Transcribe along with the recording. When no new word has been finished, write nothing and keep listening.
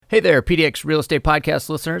Hey there, PDX Real Estate Podcast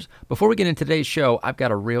listeners. Before we get into today's show, I've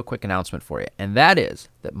got a real quick announcement for you, and that is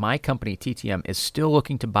that my company, TTM, is still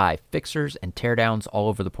looking to buy fixers and teardowns all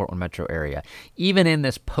over the Portland metro area, even in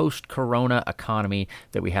this post-corona economy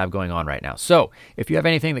that we have going on right now. So if you have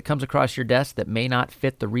anything that comes across your desk that may not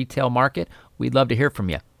fit the retail market, we'd love to hear from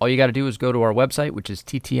you. All you got to do is go to our website, which is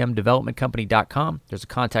ttmdevelopmentcompany.com. There's a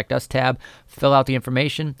Contact Us tab. Fill out the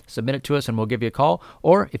information, submit it to us, and we'll give you a call.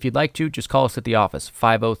 Or if you'd like to, just call us at the office,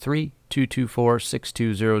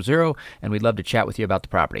 503-224-6200, and we'd love to chat with you about the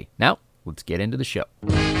property. Now, let's get into the show.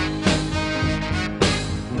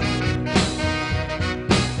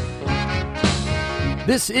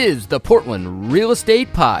 This is the Portland Real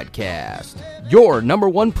Estate Podcast, your number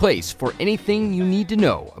one place for anything you need to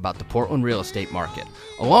know about the Portland real estate market,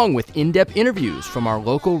 along with in-depth interviews from our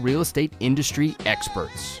local real estate industry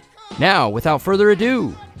experts. Now, without further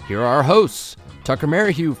ado, here are our hosts, Tucker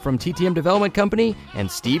Merrihew from TTM Development Company and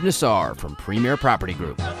Steve Nassar from Premier Property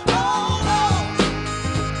Group.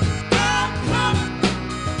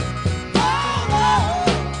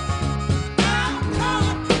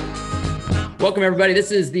 Welcome, everybody.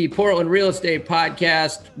 This is the Portland Real Estate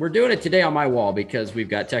Podcast. We're doing it today on my wall because we've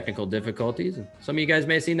got technical difficulties. Some of you guys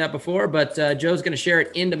may have seen that before, but Joe's going to share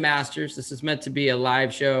it into Masters. This is meant to be a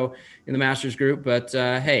live show in the Masters group, but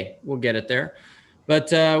hey, we'll get it there.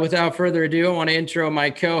 But without further ado, I want to intro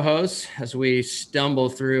my co-hosts as we stumble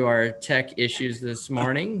through our tech issues this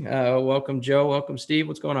morning. Welcome, Joe. Welcome, Steve.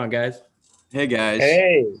 What's going on, guys? Hey, guys.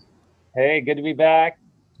 Hey, good to be back.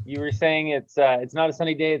 You were saying it's not a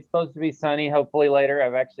sunny day. It's supposed to be sunny, hopefully later.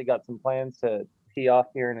 I've actually got some plans to tee off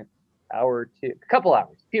here in an hour or two, a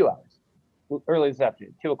few hours, early this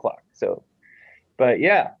afternoon, 2:00. So, but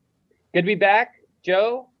yeah, good to be back.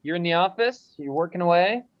 Joe, you're in the office. You're working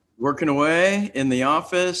away. Working away in the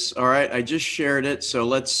office. All right. I just shared it. So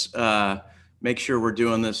let's make sure we're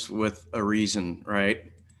doing this with a reason,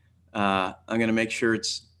 right? I'm going to make sure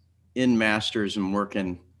it's in Masters and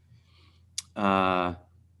working. I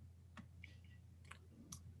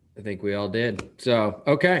think we all did. So,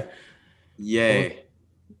 okay. Yay.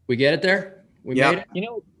 We get it there? We made it?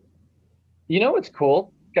 You know what's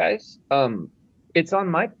cool, guys? It's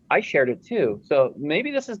on I shared it too. So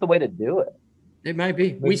maybe this is the way to do it. It might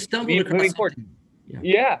be. We stumbled across it.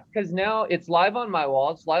 Yeah, because now it's live on my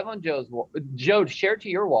wall. It's live on Joe's wall. Joe, share to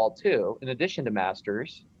your wall too, in addition to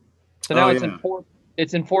Masters. So now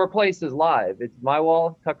it's in four places live. It's my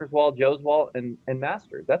wall, Tucker's wall, Joe's wall, and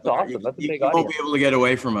Masters. That's awesome. That's a big audience. You won't be able to get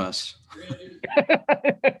away from us.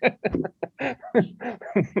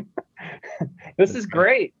 This is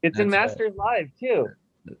great. It's in Masters live too.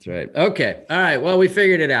 That's right. Okay. All right. Well, we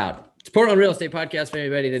figured it out. It's Portland Real Estate Podcast for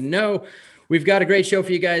anybody to know. We've got a great show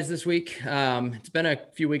for you guys this week. It's been a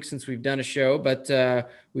few weeks since we've done a show, but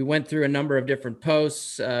we went through a number of different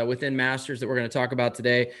posts within Masters that we're going to talk about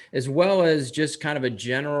today, as well as just kind of a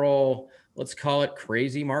general, let's call it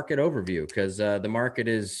crazy market overview, because the market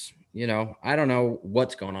is, I don't know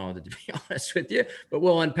what's going on with it, to be honest with you, but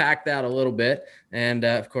we'll unpack that a little bit. And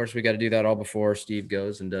of course, we got to do that all before Steve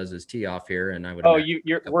goes and does his tee off here. And I would. We're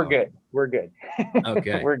good. We're good.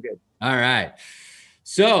 Okay. We're good. All right.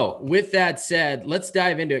 So with that said, let's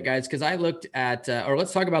dive into it, guys, because I looked at, or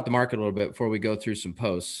let's talk about the market a little bit before we go through some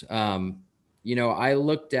posts. I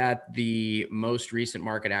looked at the most recent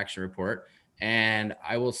market action report, and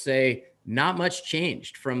I will say not much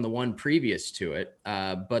changed from the one previous to it.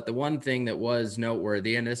 But the one thing that was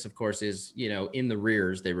noteworthy, and this, of course, is, in the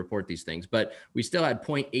rears, they report these things, but we still had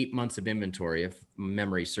 0.8 months of inventory, if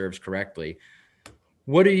memory serves correctly.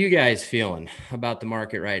 What are you guys feeling about the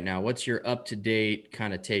market right now? What's your up-to-date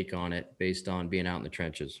kind of take on it based on being out in the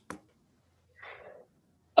trenches?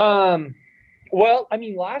 Well,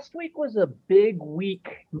 last week was a big week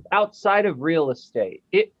outside of real estate.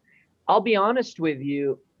 I'll be honest with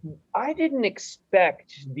you, I didn't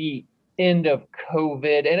expect the end of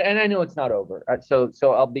COVID, and I know it's not over. So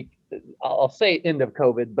I'll say end of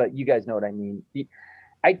COVID, but you guys know what I mean.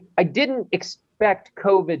 I didn't expect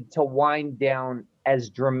COVID to wind down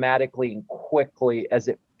as dramatically and quickly as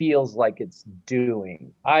it feels like it's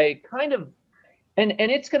doing. I kind of, and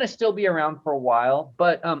it's going to still be around for a while,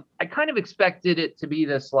 but I kind of expected it to be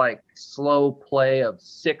this like slow play of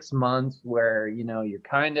 6 months where, you're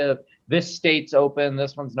kind of, this state's open,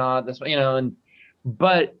 this one's not, this one,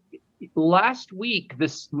 but last week,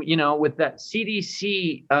 this, with that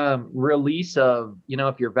CDC release of,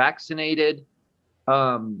 if you're vaccinated,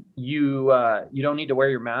 you don't need to wear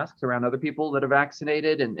your masks around other people that are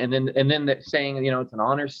vaccinated, and then they're saying it's an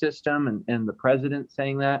honor system, and the president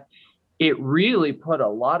saying that, it really put a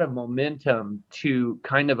lot of momentum to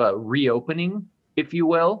kind of a reopening, if you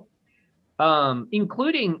will.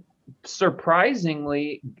 including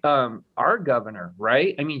surprisingly our governor,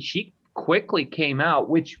 right? I mean, she quickly came out,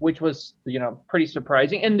 which was, you know, pretty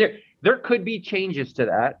surprising. And there could be changes to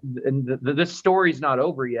that, and the story's not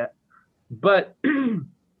over yet. But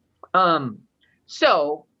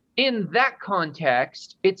so in that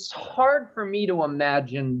context, it's hard for me to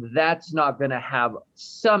imagine that's not going to have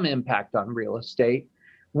some impact on real estate,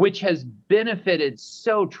 which has benefited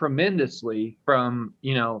so tremendously from,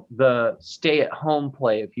 you know, the stay-at-home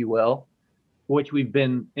play, if you will, which we've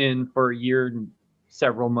been in for a year and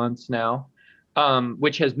several months now,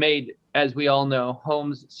 which has made, as we all know,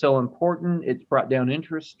 homes so important. It's brought down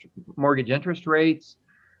mortgage interest rates,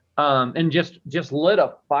 and just lit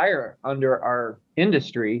a fire under our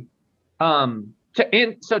industry.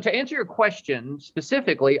 So to answer your question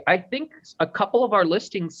specifically, I think a couple of our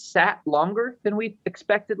listings sat longer than we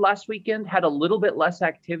expected last weekend, had a little bit less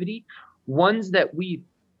activity. Ones that we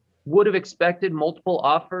would have expected multiple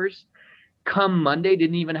offers come Monday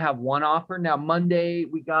didn't even have one offer. Now Monday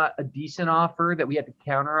we got a decent offer that we had to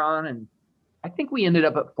counter on, and I think we ended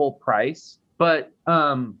up at full price. But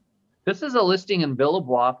this is a listing in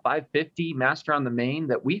Villebois, 550 Master on the Main,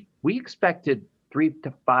 that we expected 3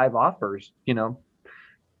 to 5 offers, you know,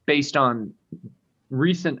 based on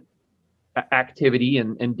recent activity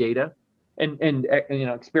and data and you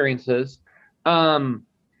know, experiences.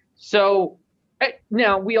 So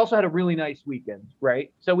now we also had a really nice weekend,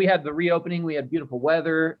 right? So we had the reopening, we had beautiful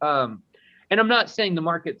weather. And I'm not saying the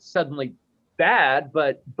market's suddenly bad,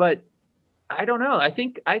 but I don't know. I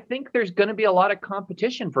think there's going to be a lot of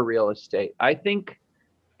competition for real estate. I think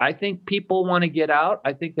people want to get out.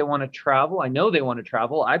 I think they want to travel. I know they want to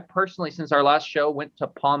travel. I personally, since our last show, went to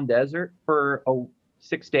Palm Desert for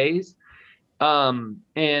 6 days.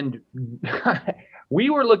 And we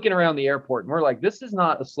were looking around the airport and we're like, this is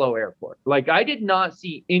not a slow airport. Like, I did not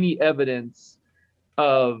see any evidence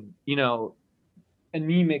of, you know,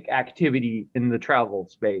 anemic activity in the travel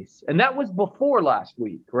space. And that was before last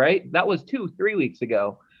week, right? That was 2-3 weeks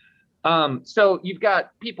ago. So you've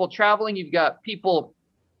got people traveling, you've got people,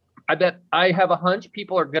 I have a hunch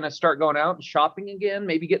people are going to start going out and shopping again,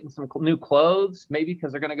 maybe getting some new clothes, maybe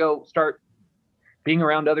because they're going to go start being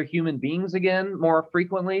around other human beings again more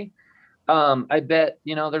frequently. I bet,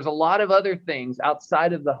 you know, there's a lot of other things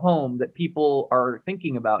outside of the home that people are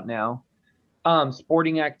thinking about now.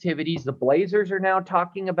 Sporting activities. The Blazers are now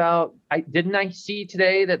talking about, didn't I see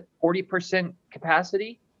today that 40%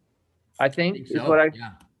 capacity, I think so, is what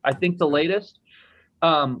I think the latest.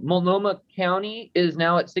 Multnomah County is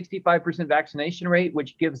now at 65% vaccination rate,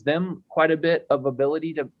 which gives them quite a bit of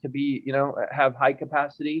ability to be, you know, have high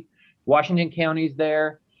capacity. Washington County's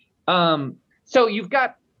there. So you've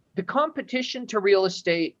got the competition to real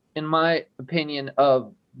estate, in my opinion,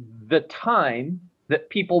 of the time that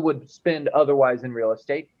people would spend otherwise in real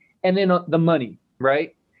estate, and then the money,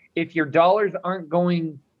 right? If your dollars are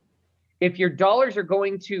going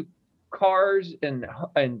to cars and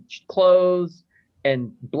clothes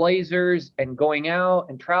and blazers and going out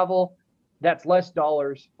and travel, that's less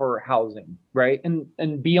dollars for housing, right?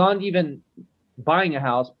 And beyond even buying a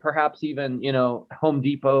house, perhaps even, you know, Home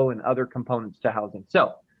Depot and other components to housing.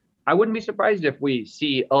 So I wouldn't be surprised if we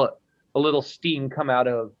see a little steam come out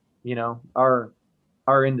of, you know, our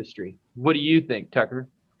industry. What do you think, Tucker?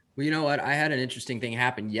 Well, you know what? I had an interesting thing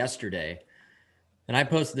happen yesterday, and I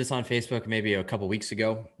posted this on Facebook maybe a couple weeks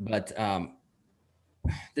ago, but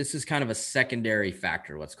this is kind of a secondary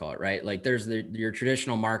factor, let's call it, right? Like there's your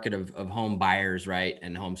traditional market of home buyers, right,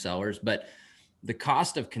 and home sellers, but the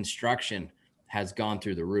cost of construction has gone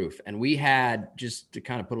through the roof. And we had, just to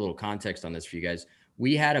kind of put a little context on this for you guys,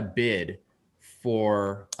 we had a bid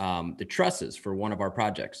for the trusses for one of our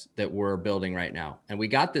projects that we're building right now. And we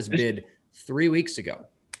got this bid 3 weeks ago.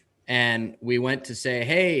 And we went to say,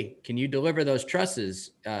 hey, can you deliver those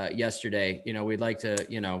trusses yesterday? You know, we'd like to,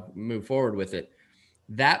 you know, move forward with it.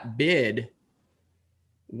 That bid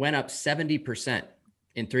went up 70%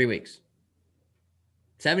 in 3 weeks.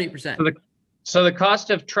 70%. So the cost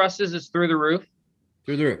of trusses is through the roof?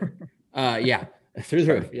 Through the roof. Yeah. Through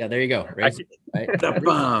the roof. Yeah, there you go. Right? The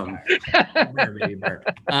bomb.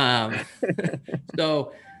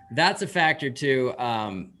 So that's a factor too.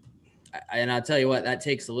 And I'll tell you what, that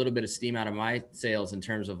takes a little bit of steam out of my sails in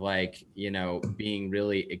terms of, like, you know, being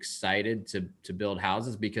really excited to build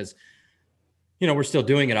houses, because, you know, we're still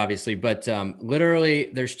doing it obviously, but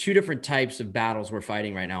literally there's 2 different types of battles we're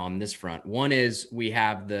fighting right now on this front. One is we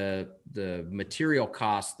have the material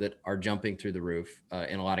costs that are jumping through the roof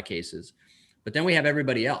in a lot of cases. But then we have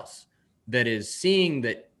everybody else that is seeing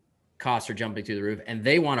that costs are jumping through the roof and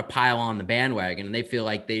they want to pile on the bandwagon and they feel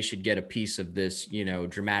like they should get a piece of this,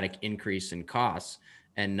 dramatic increase in costs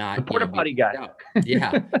and not the porta potty guy.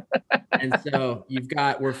 Yeah. And so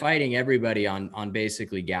we're fighting everybody on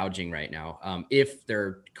basically gouging right now. If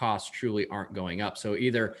their costs truly aren't going up. So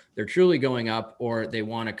either they're truly going up or they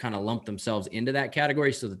want to kind of lump themselves into that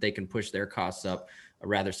category so that they can push their costs up a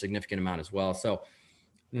rather significant amount as well. So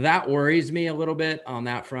that worries me a little bit on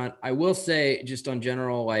that front. I will say just on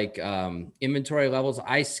general, like inventory levels,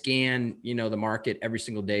 I scan, the market every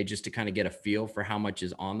single day just to kind of get a feel for how much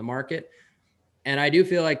is on the market. And I do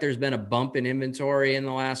feel like there's been a bump in inventory in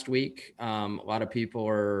the last week. A lot of people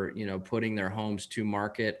are, putting their homes to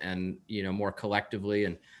market and, more collectively,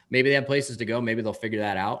 and maybe they have places to go. Maybe they'll figure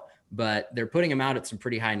that out, but they're putting them out at some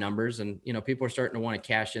pretty high numbers. And, people are starting to want to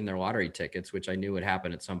cash in their lottery tickets, which I knew would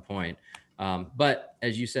happen at some point. But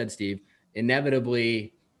as you said, Steve,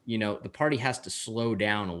 inevitably, the party has to slow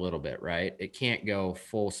down a little bit, right? It can't go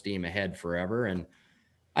full steam ahead forever. And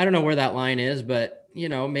I don't know where that line is, but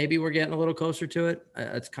maybe we're getting a little closer to it.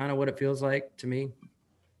 It's kind of what it feels like to me.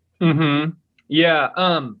 Mm-hmm. Yeah.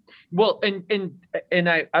 Well, and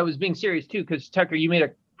I was being serious too, because Tucker, you made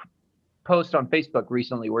a post on Facebook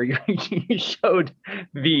recently where you showed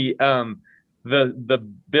the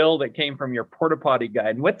bill that came from your porta potty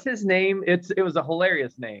guide. What's his name? It was a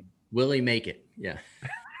hilarious name. Willie Make It. Yeah.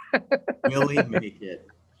 Willie Make It.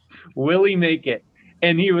 Willie Make It.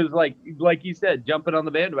 And he was like you said, jumping on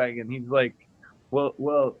the bandwagon. He's like,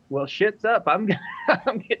 well, shit's up. I'm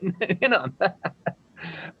getting in on that.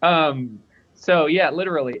 So yeah,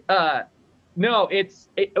 literally. No,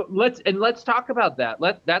 let's talk about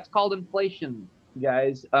that. That's called inflation,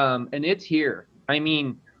 guys. And it's here. I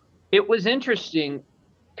mean, it was interesting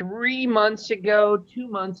 3 months ago, 2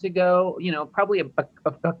 months ago, probably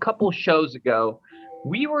a couple shows ago,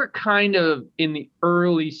 we were kind of in the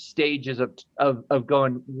early stages of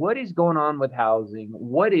going, what is going on with housing?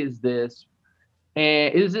 What is this?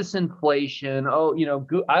 And is this inflation? Oh,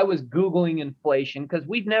 I was Googling inflation because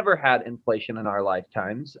we've never had inflation in our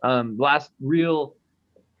lifetimes. Last real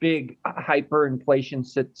big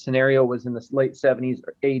hyperinflation scenario was in the late 70s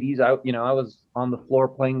or 80s. I was on the floor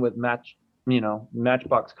playing with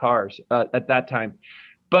Matchbox cars at that time.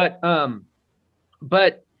 But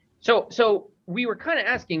so we were kind of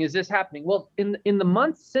asking, is this happening? Well, in the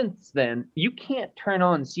months since then, you can't turn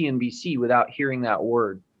on CNBC without hearing that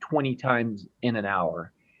word 20 times in an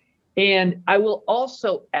hour. And I will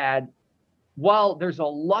also add, while there's a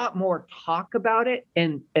lot more talk about it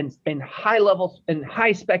and high levels and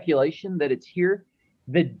high speculation that it's here,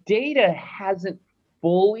 the data hasn't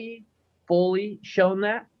fully shown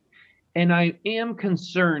that. And I am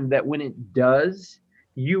concerned that when it does,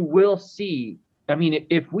 you will see, I mean,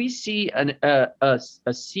 if we see a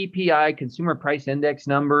CPI, consumer price index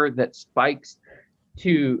number that spikes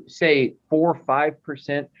to say 4 or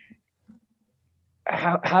 5%,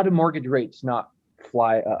 how do mortgage rates not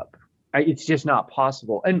fly up? It's just not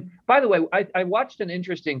possible. And by the way, I watched an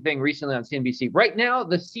interesting thing recently on CNBC. Right now,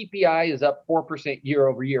 the CPI is up 4% year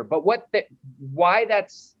over year. But why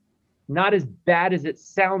that's not as bad as it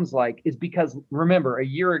sounds like is because, remember, a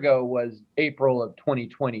year ago was April of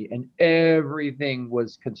 2020 and everything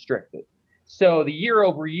was constricted. So the year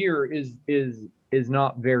over year is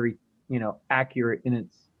not very accurate in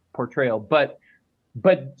its portrayal. But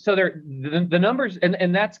so the numbers,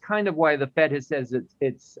 and that's kind of why the Fed has says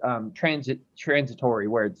it's transitory,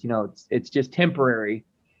 where it's just temporary.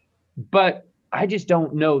 But I just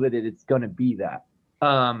don't know that it's going to be that.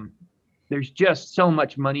 There's just so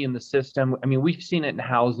much money in the system. I mean, we've seen it in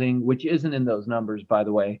housing, which isn't in those numbers, by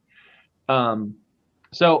the way.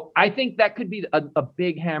 So I think that could be a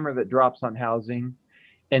big hammer that drops on housing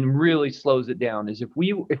and really slows it down. Is if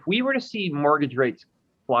we were to see mortgage rates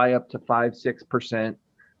fly up to 5-6%.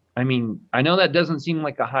 I mean, I know that doesn't seem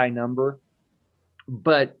like a high number,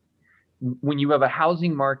 but when you have a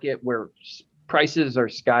housing market where prices are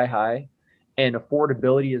sky high and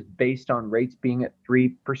affordability is based on rates being at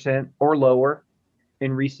 3% or lower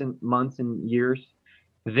in recent months and years,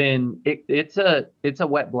 then it's a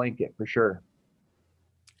wet blanket for sure.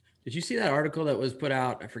 Did you see that article that was put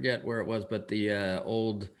out? I forget where it was, but the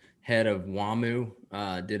old head of WAMU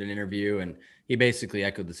did an interview, and he basically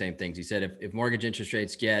echoed the same things. He said if mortgage interest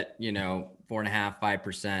rates get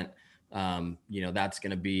 4.5%, 5%, that's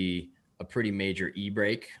going to be a pretty major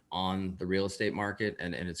e-brake on the real estate market,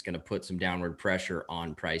 and it's going to put some downward pressure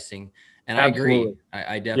on pricing. And absolutely. I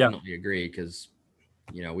agree. I definitely agree, because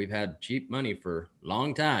we've had cheap money for a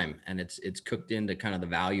long time, and it's cooked into kind of the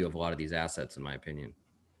value of a lot of these assets, in my opinion.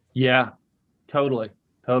 Yeah, totally.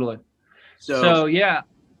 So yeah.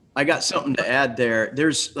 I got something to add there.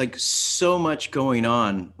 There's like so much going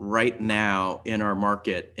on right now in our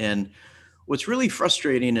market. And what's really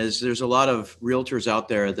frustrating is there's a lot of realtors out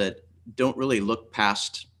there that don't really look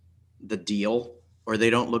past the deal, or they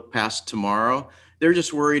don't look past tomorrow. They're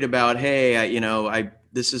just worried about, hey,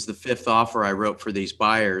 this is the fifth offer I wrote for these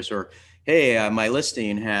buyers, or hey, my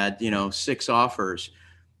listing had 6 offers.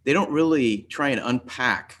 They don't really try and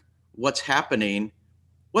unpack what's happening.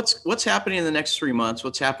 What's happening in the next 3 months?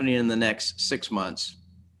 What's happening in the next 6 months?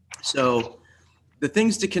 So the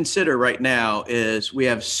things to consider right now is we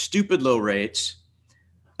have stupid low rates,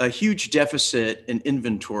 a huge deficit in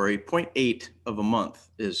inventory. 0.8 of a month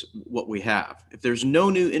is what we have. If there's no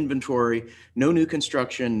new inventory, no new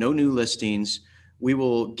construction, no new listings, we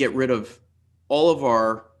will get rid of all of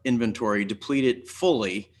our inventory, deplete it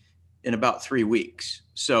fully in about 3 weeks.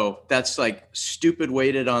 So that's like stupid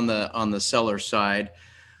weighted on the seller side.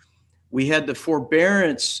 We had the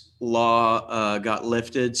forbearance law got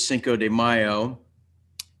lifted Cinco de Mayo.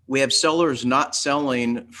 We have sellers not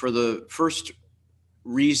selling for the first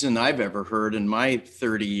reason I've ever heard in my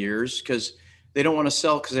 30 years, because they don't want to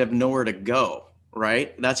sell because they have nowhere to go,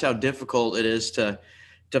 right? That's how difficult it is to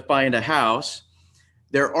find a house.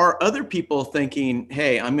 There are other people thinking,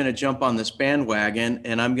 hey, I'm going to jump on this bandwagon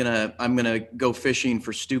and I'm going to go fishing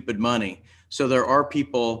for stupid money. So there are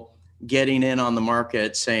people getting in on the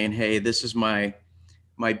market saying, hey, this is my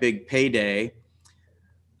big payday.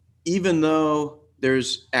 Even though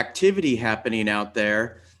there's activity happening out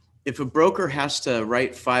there, if a broker has to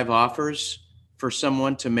write 5 offers for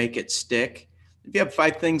someone to make it stick, if you have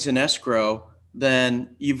 5 things in escrow,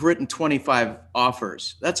 then you've written 25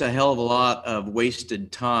 offers. That's a hell of a lot of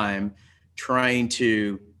wasted time trying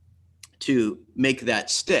to make that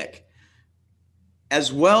stick.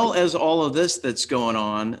 As well as all of this that's going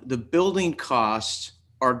on, the building costs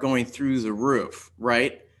are going through the roof,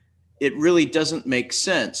 right? It really doesn't make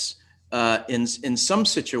sense in some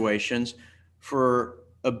situations for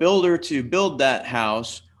a builder to build that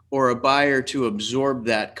house or a buyer to absorb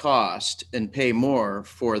that cost and pay more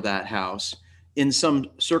for that house. In some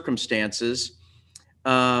circumstances,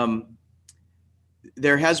 there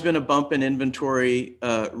has been a bump in inventory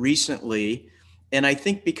recently. And I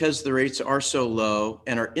think because the rates are so low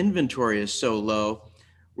and our inventory is so low,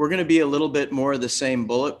 we're going to be a little bit more of the same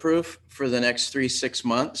bulletproof for the next 3-6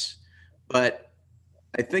 months. But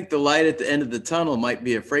I think the light at the end of the tunnel might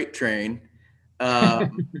be a freight train.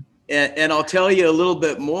 And I'll tell you a little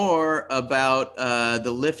bit more about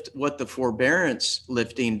what the forbearance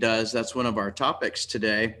lifting does. That's one of our topics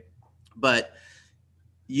today. But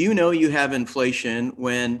you have inflation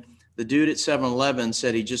when the dude at 7-Eleven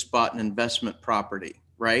said he just bought an investment property,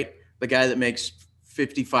 right? The guy that makes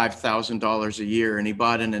 $55,000 a year and he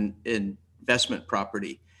bought an investment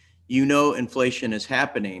property. Inflation is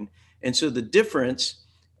happening. And so the difference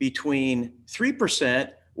between 3%,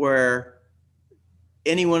 where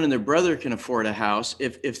anyone and their brother can afford a house,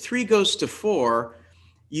 if 3 goes to 4,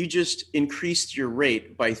 you just increased your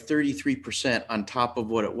rate by 33% on top of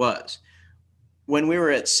what it was. When we were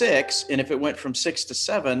at 6, and if it went from 6 to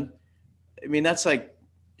 7, I mean, that's like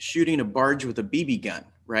shooting a barge with a BB gun,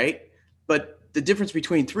 right? But the difference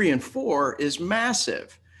between 3 and 4 is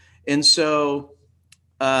massive. And so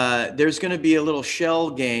there's going to be a little shell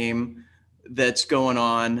game that's going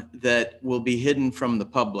on that will be hidden from the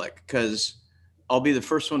public, because I'll be the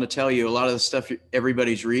first one to tell you a lot of the stuff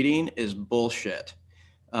everybody's reading is bullshit.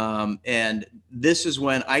 And this is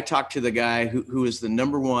when I talked to the guy who is the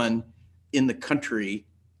number one in the country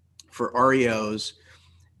for REOs.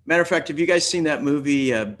 Matter of fact, have you guys seen that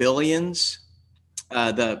movie Billions?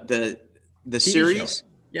 The series? Show.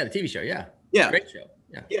 Yeah, the TV show. Yeah. Yeah. Great show.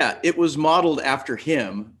 Yeah. Yeah, it was modeled after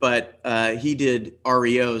him, but he did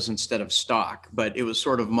REOs instead of stock, but it was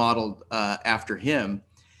sort of modeled after him.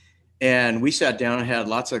 And we sat down and had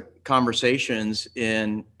lots of conversations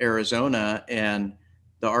in Arizona, and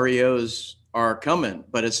the REOs are coming,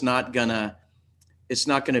 but it's not gonna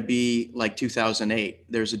be like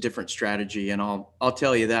 2008. There's a different strategy, and I'll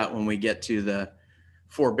tell you that when we get to the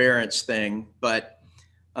forbearance thing. But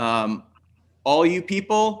all you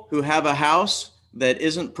people who have a house that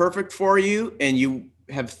isn't perfect for you and you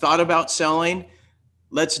have thought about selling,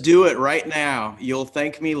 let's do it right now. You'll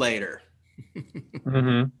thank me later.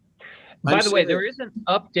 Mm-hmm. By the way, there is an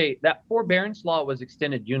update. That forbearance law was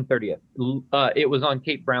extended June 30th. It was on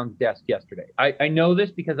Kate Brown's desk yesterday. I know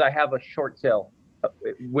this because I have a short sale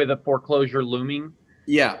with a foreclosure looming.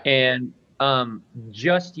 Yeah. And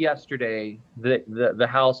just yesterday, the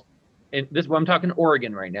House, and this I'm talking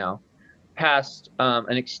Oregon right now, passed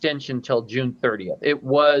an extension till June 30th. It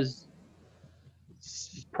was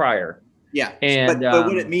prior. Yeah, And but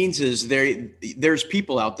what it means is there's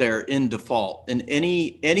people out there in default in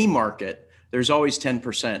any market. There's always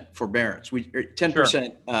 10% forbearance.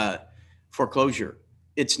 10% foreclosure.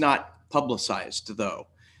 It's not publicized though,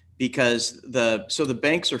 because the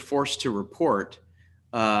banks are forced to report,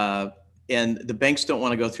 and the banks don't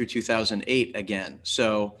want to go through 2008 again.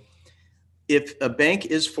 So if a bank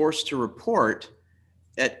is forced to report,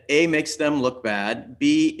 that A, makes them look bad.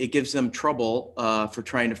 B, it gives them trouble for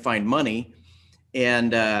trying to find money.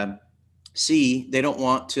 And C, they don't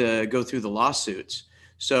want to go through the lawsuits.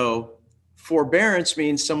 So forbearance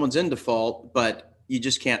means someone's in default, but you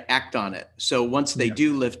just can't act on it. So once they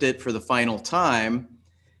do lift it for the final time,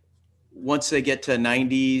 once they get to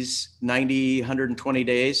 90, 120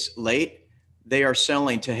 days late, they are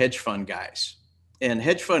selling to hedge fund guys. And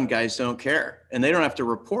hedge fund guys don't care, and they don't have to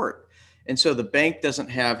report. And so the bank doesn't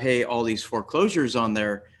have, hey, all these foreclosures on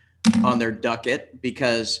their docket,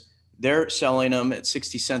 because they're selling them at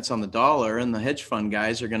 60 cents on the dollar, and the hedge fund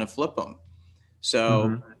guys are going to flip them.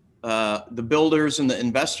 So the builders and the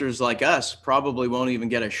investors like us probably won't even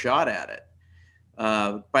get a shot at it.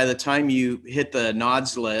 By the time you hit the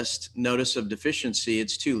NODS list, notice of deficiency,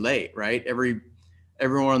 it's too late, right?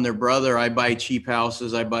 Everyone and their brother, I buy cheap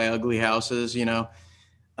houses, I buy ugly houses, you got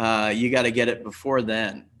to get it before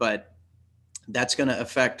then. But that's going to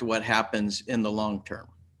affect what happens in the long term.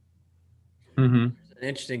 An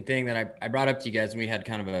interesting thing that I brought up to you guys, and we had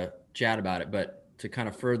kind of a chat about it, but to kind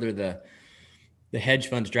of further the hedge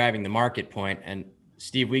funds driving the market point. And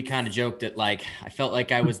Steve, we kind of joked that, like, I felt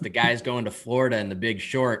like I was the guys going to Florida in The Big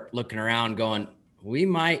Short, looking around going, we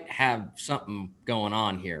might have something going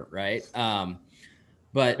on here. Right.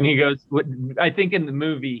 But and he goes, I think in the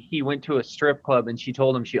movie, he went to a strip club and she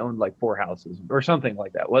told him she owned like 4 houses or something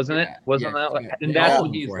like that. Wasn't it? Wasn't that? Yeah, and that's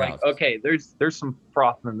when he's like, houses. Okay, there's some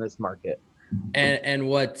froth in this market. And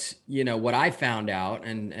what I found out,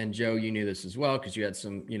 and Joe, you knew this as well, because you had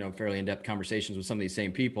some, fairly in-depth conversations with some of these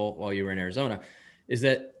same people while you were in Arizona, is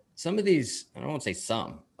that some of these, I don't want to say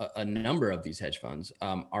a number of these hedge funds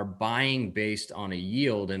are buying based on a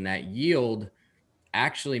yield, and that yield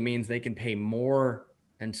actually means they can pay more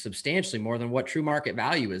and substantially more than what true market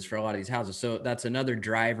value is for a lot of these houses. So that's another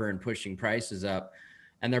driver in pushing prices up.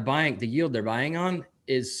 And the yield they're buying on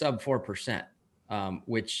is sub 4%,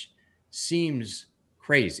 which seems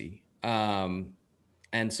crazy.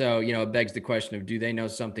 And so, it begs the question of, do they know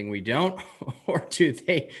something we don't, or do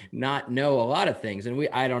they not know a lot of things? And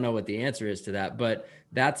I don't know what the answer is to that, but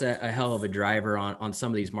that's a hell of a driver on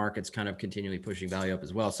some of these markets kind of continually pushing value up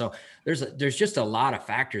as well. So there's just a lot of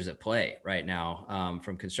factors at play right now,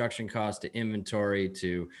 from construction costs to inventory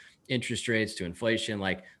to interest rates to inflation.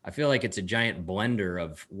 Like, I feel like it's a giant blender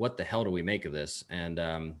of what the hell do we make of this? And,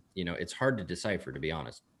 it's hard to decipher, to be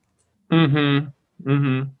honest.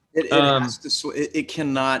 It has to. It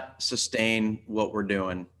cannot sustain what we're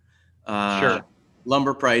doing. Sure.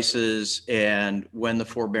 Lumber prices, and when the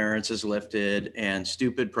forbearance is lifted, and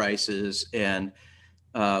stupid prices, and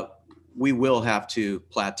we will have to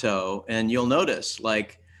plateau. And you'll notice,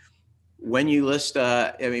 like, when you list,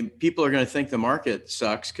 people are going to think the market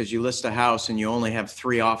sucks because you list a house and you only have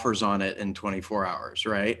 3 offers on it in 24 hours,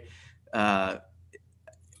 right?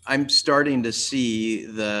 I'm starting to see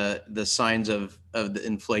the signs of the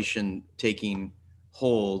inflation taking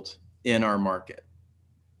hold in our market.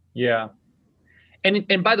 Yeah.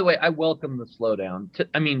 And by the way, I welcome the slowdown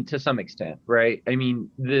to some extent, right?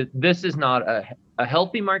 This is not a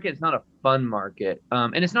healthy market. It's not a fun market.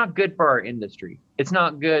 And it's not good for our industry. It's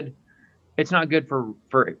not good for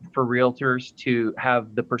realtors to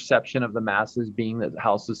have the perception of the masses being that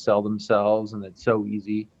houses sell themselves and it's so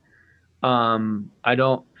easy.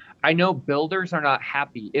 I know builders are not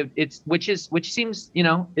happy. Which seems,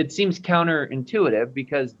 it seems counterintuitive,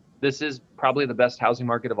 because this is probably the best housing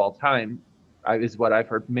market of all time, is what I've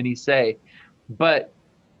heard many say. But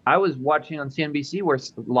I was watching on CNBC where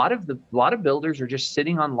a lot of builders are just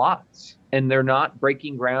sitting on lots and they're not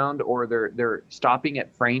breaking ground, or they're stopping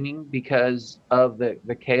at framing because of the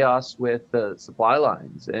chaos with the supply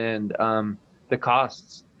lines and the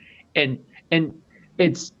costs. And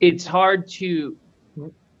it's hard to,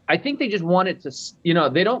 I think they just want it to,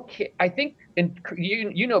 they don't, I think, and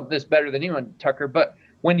you know this better than anyone, Tucker, but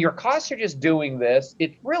when your costs are just doing this,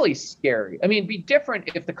 it's really scary. It'd be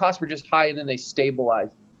different if the costs were just high and then they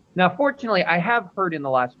stabilize. Now, fortunately, I have heard in the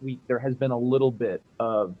last week there has been a little bit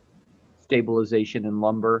of stabilization in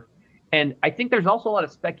lumber. And I think there's also a lot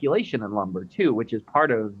of speculation in lumber too, which is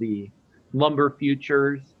part of the lumber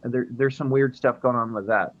futures. There's some weird stuff going on with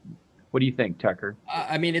that. What do you think, Tucker?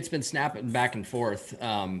 It's been snapping back and forth.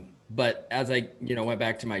 But as I, went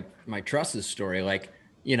back to my trusses story, like,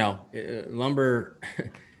 lumber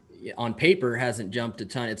on paper hasn't jumped a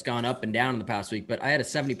ton. It's gone up and down in the past week, but I had a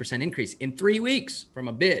 70% increase in 3 weeks from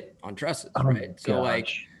a bid on trusses, right?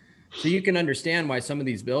 So you can understand why some of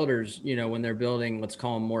these builders, when they're building, let's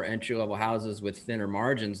call them more entry-level houses with thinner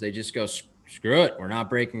margins, they just go, screw it, we're not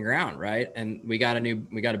breaking ground, right? And we got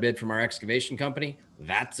a bid from our excavation company.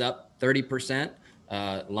 That's up 30%.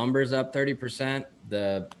 Lumber's up 30%.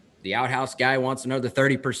 The outhouse guy wants another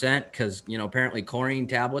 30% because, apparently chlorine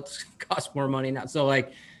tablets cost more money now. So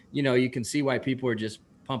you can see why people are just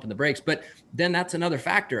pumping the brakes. But then that's another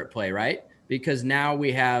factor at play, right? Because now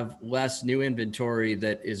we have less new inventory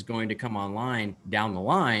that is going to come online down the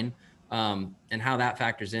line. And how that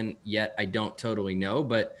factors in yet, I don't totally know.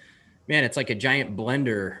 But man, it's like a giant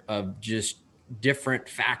blender of just different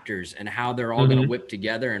factors and how they're all going to whip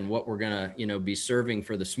together and what we're going to, be serving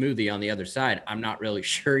for the smoothie on the other side. I'm not really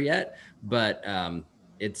sure yet, but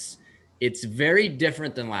it's very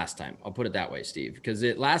different than last time. I'll put it that way, Steve, because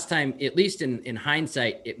last time, at least in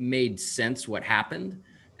hindsight, it made sense what happened.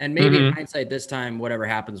 And maybe in hindsight this time, whatever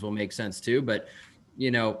happens will make sense too. But,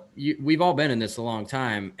 we've all been in this a long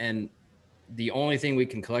time. And the only thing we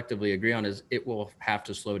can collectively agree on is it will have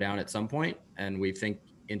to slow down at some point. And we think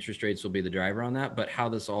interest rates will be the driver on that. But how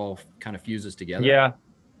this all kind of fuses together. Yeah.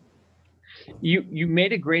 You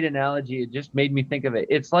made a great analogy. It just made me think of it.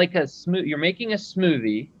 It's like you're making a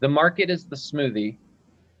smoothie. The market is the smoothie.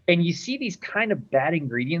 And you see these kind of bad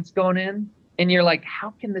ingredients going in. And you're like, how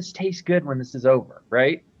can this taste good when this is over?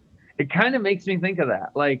 Right. It kind of makes me think of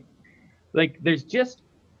that. Like there's just,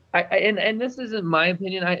 and this isn't my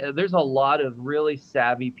opinion. There's a lot of really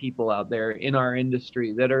savvy people out there in our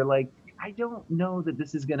industry that are like, I don't know that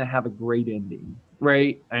this is going to have a great ending,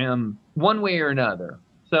 right? One way or another.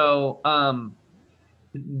 So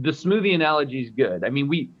the smoothie analogy is good. I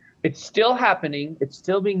mean, it's still happening. It's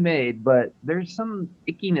still being made, but there's some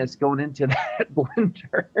ickiness going into that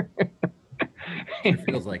blender. It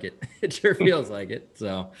feels like it. It sure feels like it.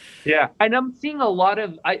 So yeah, and I'm seeing a lot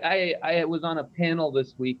of. I was on a panel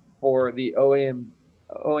this week for the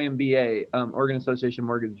OAMBA, Oregon Association of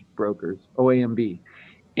Mortgage Brokers, OAMB,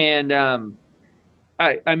 and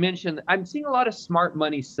I mentioned I'm seeing a lot of smart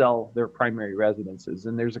money sell their primary residences,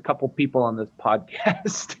 and there's a couple people on this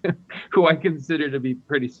podcast who I consider to be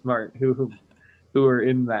pretty smart who are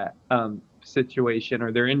in that situation,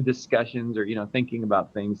 or they're in discussions, or thinking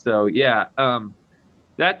about things. So yeah.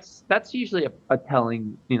 That's usually a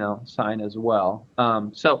telling, sign as well.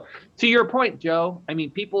 So to your point, Joe, I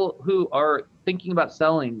mean, people who are thinking about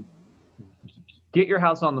selling, get your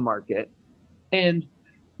house on the market, and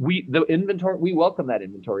we welcome that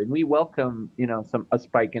inventory, and we welcome, a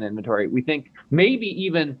spike in inventory. We think maybe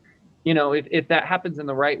even, if that happens in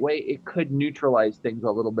the right way, it could neutralize things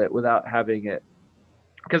a little bit without having it.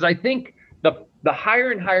 Because I think the higher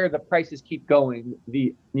and higher the prices keep going,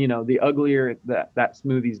 the uglier that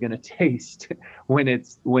smoothie is going to taste when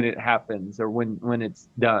it happens, or when it's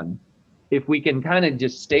done. If we can kind of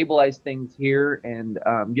just stabilize things here and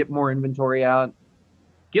get more inventory out,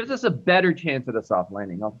 gives us a better chance at a soft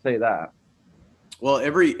landing. I'll say that. Well,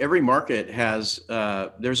 every market has,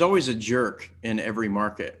 there's always a jerk in every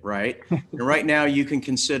market, right? And right now you can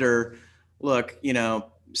consider, look,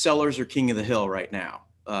 sellers are king of the hill right now.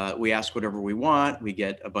 We ask whatever we want. We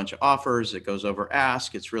get a bunch of offers. It goes over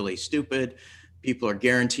ask. It's really stupid. People are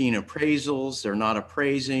guaranteeing appraisals. They're not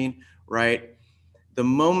appraising, right? The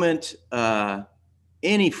moment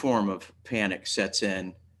any form of panic sets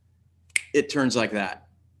in, it turns like that.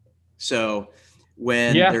 So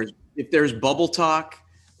when if there's bubble talk,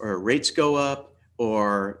 or rates go up,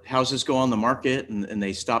 or houses go on the market and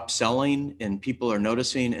they stop selling, and people are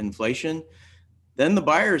noticing inflation, then the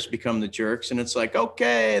buyers become the jerks, and it's like,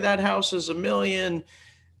 okay, that house is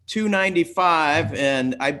 $1,295,000,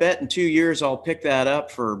 and I bet in 2 years I'll pick that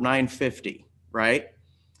up for $950,000, right?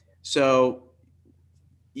 So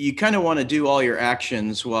you kind of want to do all your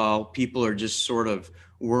actions while people are just sort of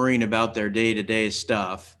worrying about their day-to-day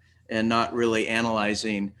stuff and not really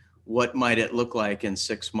analyzing what might it look like in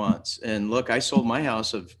 6 months. And look, I sold my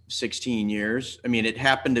house of 16 years. I mean, it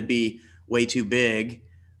happened to be way too big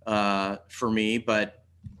for me, but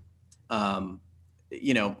I'm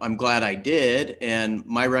glad I did. And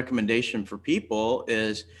my recommendation for people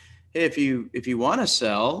is, hey, if you want to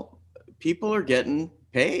sell, people are getting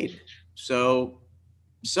paid, so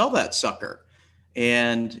sell that sucker.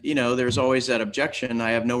 And there's always that objection,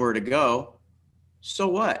 I have nowhere to go. So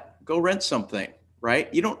what? Go rent something, right?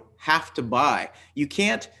 You don't have to buy. You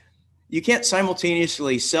can't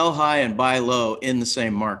simultaneously sell high and buy low in the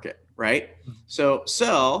same market, right? So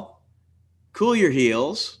sell, cool your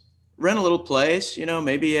heels, rent a little place,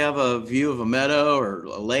 maybe you have a view of a meadow or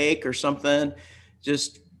a lake or something.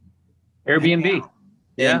 Just Airbnb.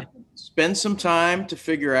 and spend some time to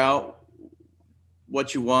figure out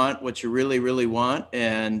what you want, what you really, really want.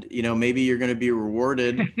 And, maybe you're going to be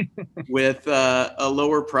rewarded with a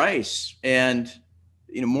lower price and,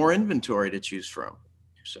 more inventory to choose from.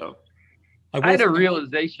 So I had a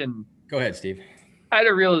realization. Go ahead, Steve. I had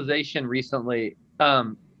a realization recently.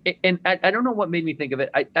 And I don't know what made me think of it.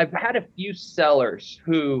 I've had a few sellers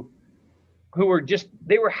who were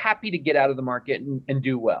they were happy to get out of the market and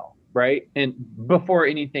do well, right? And before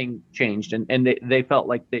anything changed, and they felt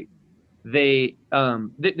like they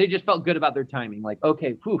just felt good about their timing. Like,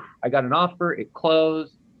 okay, I got an offer, it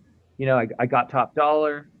closed, I got top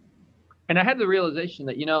dollar. And I had the realization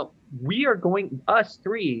that, we are us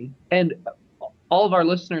three and all of our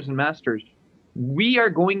listeners and masters, we are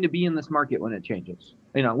going to be in this market when it changes,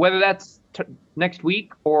 whether that's next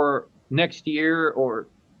week or next year or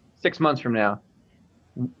 6 months from now.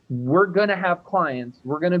 We're going to have clients.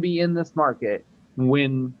 We're going to be in this market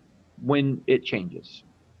when it changes.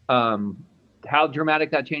 How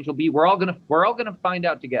dramatic that change will be, we're all gonna find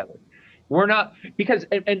out together. We're not, because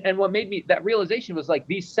and what made me that realization was like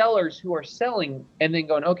these sellers who are selling and then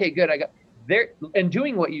going, okay, good, they're and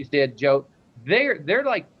doing what you did, Joe. They're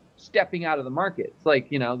like stepping out of the market. It's like,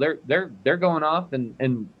 they're going off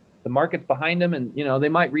and the market's behind them, and they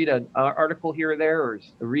might read an article here or there or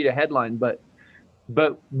read a headline, but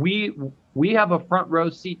we have a front row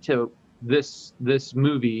seat to this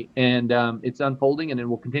movie, and it's unfolding, and it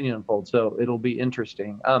will continue to unfold. So it'll be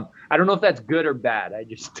interesting. I don't know if that's good or bad. I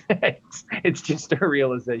just it's just a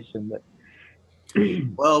realization that.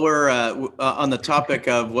 Well, we're on the topic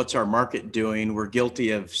of what's our market doing. We're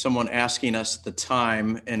guilty of someone asking us the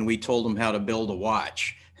time, and we told them how to build a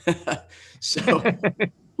watch. So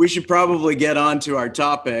we should probably get on to our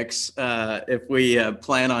topics if we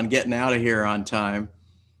plan on getting out of here on time.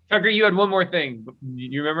 Tucker, you had one more thing.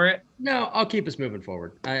 You remember it? No, I'll keep us moving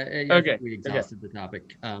forward. Okay. We exhausted the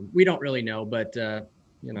topic. We don't really know, but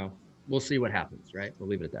we'll see what happens, right? We'll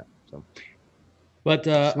leave it at that. So, but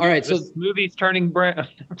all right. So this movie's turning brown.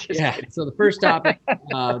 Kidding. So the first topic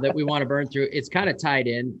that we want to burn through, it's kind of tied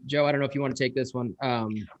in. Joe, I don't know if you want to take this one.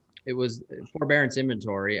 It was forbearance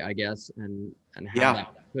inventory, I guess, and how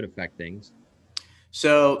that could affect things.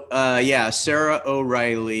 So Sarah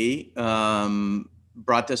O'Reilly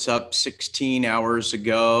brought this up 16 hours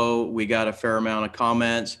ago. We got a fair amount of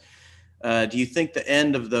comments. Do you think the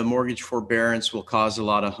end of the mortgage forbearance will cause a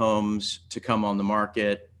lot of homes to come on the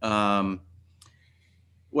market?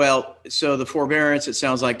 Well, so the forbearance, it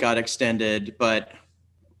sounds like, got extended, but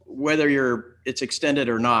whether it's extended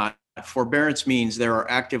or not, forbearance means there are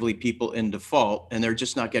actively people in default, and they're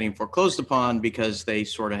just not getting foreclosed upon because they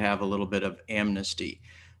sort of have a little bit of amnesty.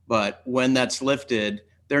 But when that's lifted,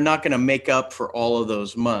 they're not going to make up for all of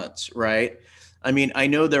those months, right? I mean, I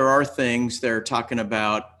know there are things they're talking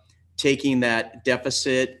about taking that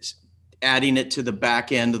deficit, adding it to the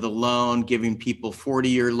back end of the loan, giving people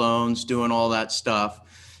 40-year loans, doing all that stuff.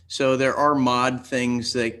 So there are mod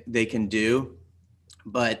things that they can do,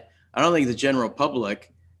 but I don't think the general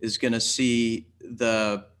public is going to see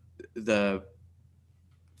the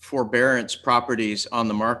forbearance properties on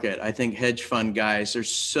the market. I think hedge fund guys,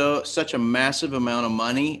 there's such a massive amount of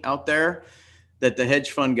money out there that the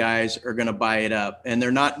hedge fund guys are going to buy it up, and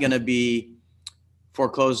they're not going to be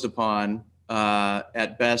foreclosed upon.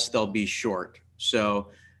 At best, they'll be short. So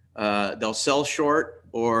they'll sell short,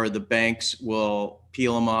 or the banks will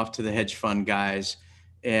peel them off to the hedge fund guys,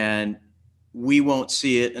 and we won't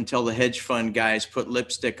see it until the hedge fund guys put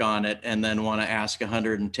lipstick on it and then want to ask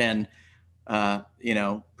 110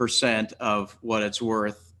 % of what it's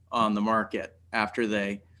worth on the market after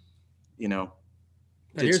they, But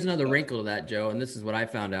here's another wrinkle to that, Joe, and this is what I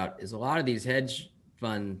found out, is a lot of these hedge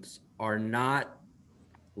funds are not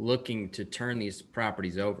looking to turn these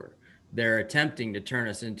properties over. They're attempting to turn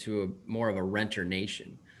us into more of a renter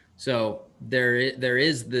nation. So there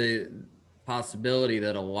is the possibility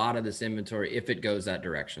that a lot of this inventory, if it goes that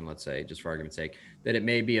direction, let's say, just for argument's sake, that it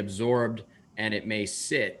may be absorbed and it may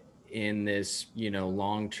sit in this,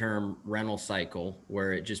 long-term rental cycle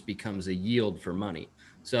where it just becomes a yield for money.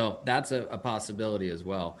 So that's a possibility as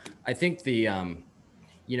well. I think the,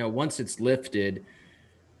 once it's lifted,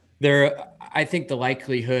 I think the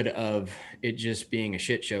likelihood of it just being a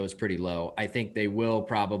shit show is pretty low. I think they will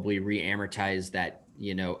probably re-amortize that,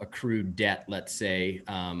 accrued debt, let's say,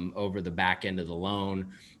 over the back end of the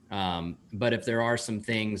loan. But if there are some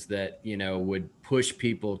things that, would push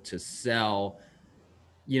people to sell,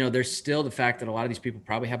 there's still the fact that a lot of these people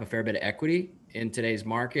probably have a fair bit of equity in today's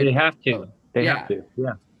market. They have to. They have to.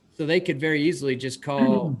 Yeah. So they could very easily just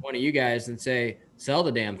call one of you guys and say, sell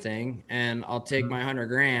the damn thing, and I'll take my 100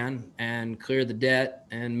 grand and clear the debt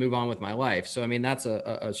and move on with my life. So, I mean, that's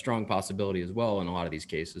a strong possibility as well in a lot of these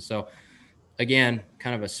cases. So again,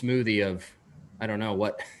 kind of a smoothie of, I don't know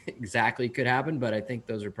what exactly could happen, but I think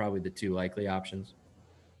those are probably the two likely options.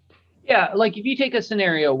 Yeah, like if you take a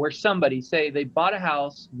scenario where somebody, say they bought a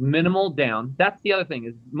house, minimal down. That's the other thing,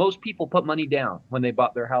 is most people put money down when they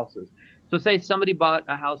bought their houses. So say somebody bought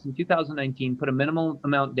a house in 2019, put a minimal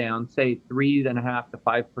amount down, say 3.5% to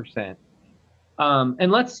 5%.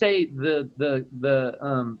 And let's say the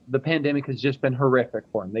pandemic has just been horrific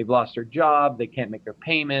for them. They've lost their job, they can't make their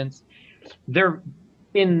payments. They're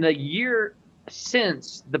in the year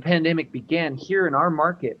since the pandemic began here in our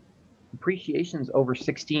market, appreciation's over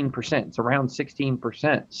 16%. It's around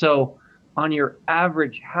 16%. So on your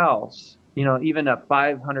average house, even a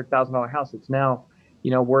 $500,000 house, it's now,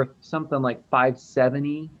 worth something like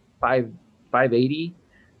 570, 580.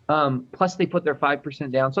 Plus they put their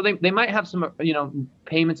 5% down. So they might have some,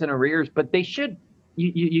 payments and arrears, but they should,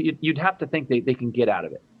 you'd have to think they can get out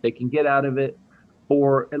of it. They can get out of it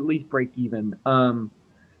or at least break even.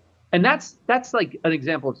 And that's like an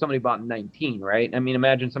example of somebody bought in 19, right? I mean,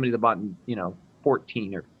 imagine somebody that bought in,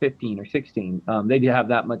 14 or 15 or 16. They'd have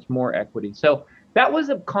that much more equity. So that was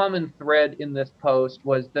a common thread in this post,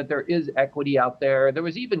 was that there is equity out there. There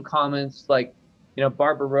was even comments like,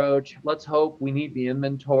 Barbara Roach, let's hope, we need the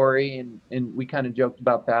inventory. And we kind of joked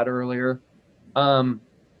about that earlier.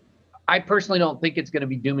 I personally don't think it's going to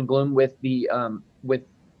be doom and gloom with the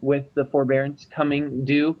forbearance coming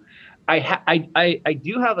due. I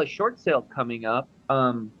do have a short sale coming up,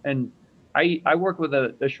 and I work with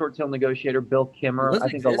a short sale negotiator, Bill Kimmer. I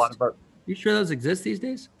think exist? A lot of our. You sure those exist these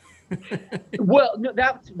days? Well, no,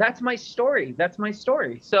 that's my story. That's my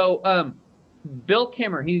story. So, Bill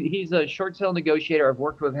Kimmer, he's a short sale negotiator. I've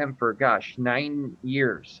worked with him for 9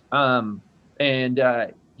 years. When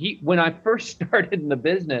I first started in the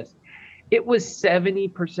business, it was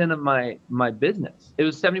 70% of my business. It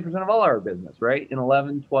was 70% of all our business, right? In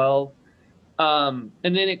 11, 12. And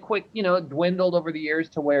then it it dwindled over the years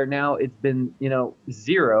to where now it's been,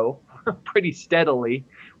 zero pretty steadily,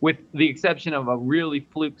 with the exception of a really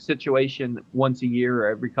fluke situation once a year or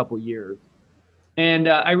every couple of years. And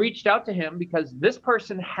I reached out to him because this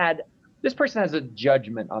person has a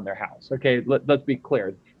judgment on their house. Okay, let's be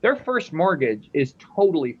clear. Their first mortgage is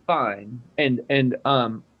totally fine and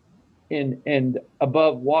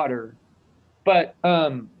above water, but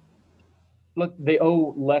look, they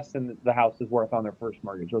owe less than the house is worth on their first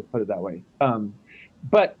mortgage. Let's put it that way.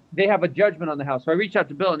 But they have a judgment on the house. So I reached out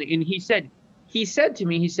to Bill, and he said to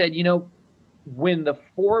me, when the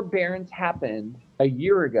forbearance happened a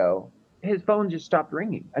year ago, his phone just stopped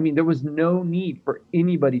ringing. I mean, there was no need for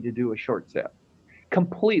anybody to do a short sale.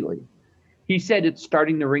 Completely. He said it's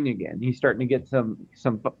starting to ring again. He's starting to get some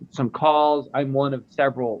calls. I'm one of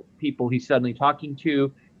several people he's suddenly talking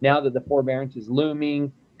to now that the forbearance is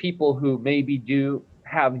looming. People who maybe do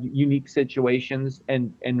have unique situations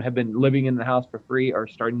and have been living in the house for free are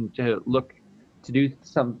starting to look to do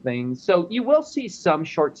some things. So you will see some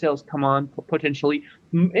short sales come on potentially.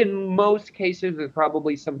 In most cases, there's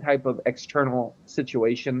probably some type of external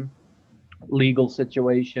situation, legal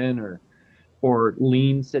situation or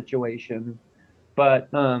lien situation. But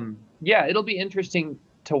yeah, it'll be interesting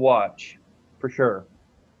to watch for sure.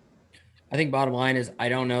 I think bottom line is I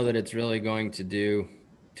don't know that it's really going to do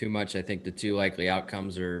too much. I think the two likely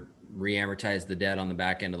outcomes are re-amortize the debt on the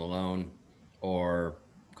back end of the loan or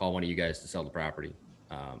call one of you guys to sell the property.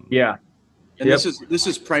 Yeah. And yep. This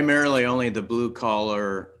is primarily only the blue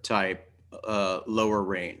collar type, lower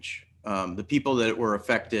range. The people that were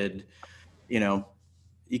affected,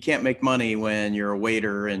 you can't make money when you're a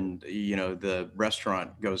waiter and, the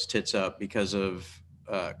restaurant goes tits up because of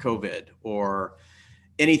COVID or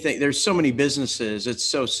anything. There's so many businesses. It's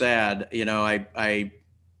so sad.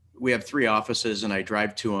 We have 3 offices and I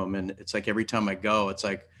drive to them, and it's like every time I go, it's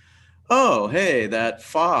like, oh, hey, that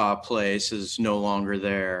pho place is no longer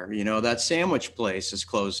there. That sandwich place is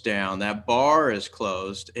closed down. That bar is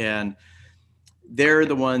closed. And they're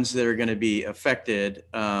the ones that are going to be affected.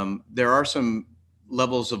 There are some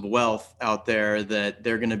levels of wealth out there that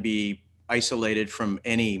they're going to be isolated from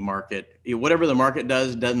any market. Whatever the market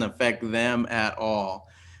does doesn't affect them at all.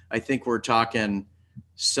 I think we're talking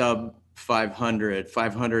sub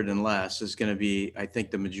 500 and less is going to be, I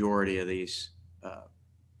think, the majority of these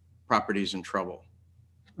properties in trouble.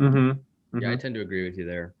 Mm-hmm. Mm-hmm. Yeah, I tend to agree with you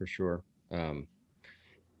there for sure.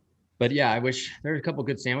 But yeah, I wish there are a couple of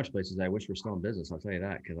good sandwich places. I wish we're still in business. I'll tell you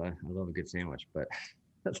that, because I love a good sandwich, but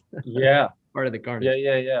yeah, part of the carnage.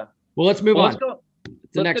 Yeah. Well, let's move on. Let's go.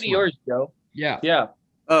 the let's next go to one. yours, Joe. Yeah. Yeah.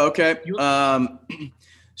 Oh, okay.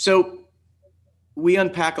 So we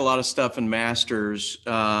unpack a lot of stuff in masters,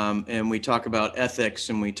 and we talk about ethics,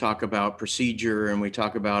 and we talk about procedure, and we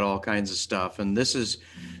talk about all kinds of stuff. And this is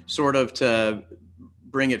sort of to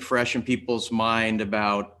bring it fresh in people's mind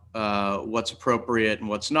about what's appropriate and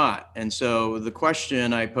what's not. And so the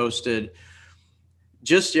question I posted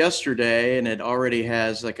just yesterday, and it already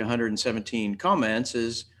has like 117 comments,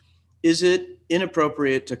 is it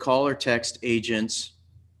inappropriate to call or text agents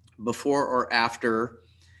before or after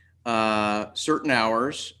certain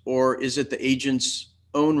hours, or is it the agent's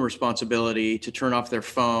own responsibility to turn off their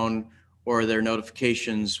phone or their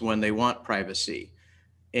notifications when they want privacy?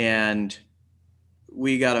 And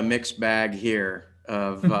we got a mixed bag here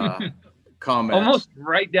of comments. Almost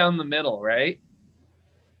right down the middle, right?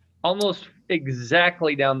 Almost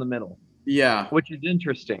exactly down the middle. Yeah. Which is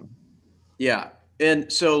interesting. Yeah.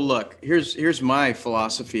 And so look, here's my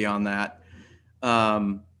philosophy on that.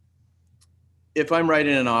 If I'm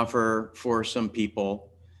writing an offer for some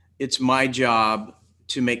people, it's my job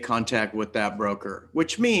to make contact with that broker,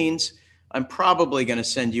 which means I'm probably going to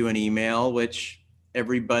send you an email, which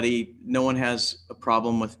no one has a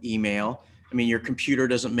problem with email. I mean, your computer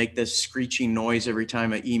doesn't make this screeching noise every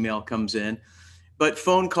time an email comes in, but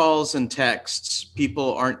phone calls and texts,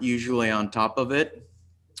 people aren't usually on top of it,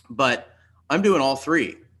 but I'm doing all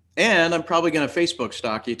three. And I'm probably going to Facebook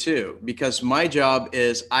stalk you too, because my job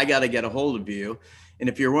is I got to get a hold of you. And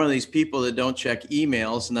if you're one of these people that don't check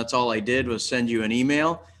emails and that's all I did was send you an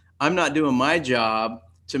email, I'm not doing my job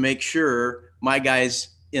to make sure my guy's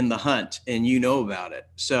in the hunt and you know about it.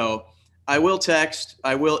 So I will text,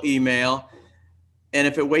 I will email. And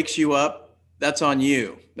if it wakes you up, that's on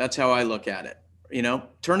you. That's how I look at it. You know,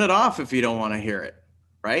 turn it off if you don't want to hear it.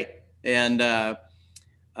 Right. And,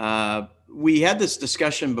 we had this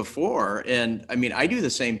discussion before, and I mean, I do the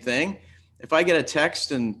same thing. If I get a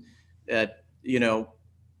text and at 1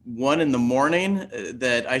 a.m.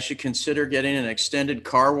 that I should consider getting an extended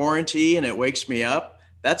car warranty and it wakes me up,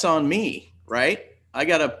 that's on me, right? I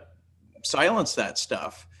got to silence that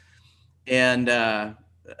stuff. And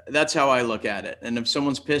that's how I look at it. And if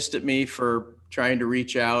someone's pissed at me for trying to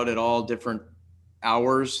reach out at all different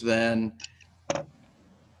hours, then,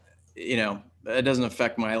 it doesn't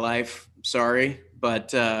affect my life. Sorry,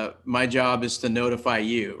 but my job is to notify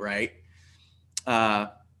you, right?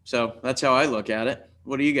 So that's how I look at it.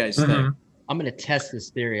 What do you guys think? I'm going to test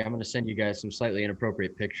this theory. I'm going to send you guys some slightly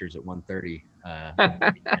inappropriate pictures at 1:30.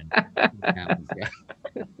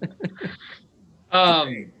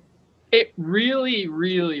 It really,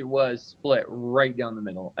 really was split right down the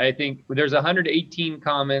middle. I think there's 118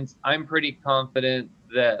 comments. I'm pretty confident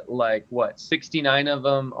that 69 of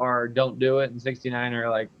them are don't do it, and 69 are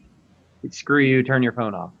like, screw you, turn your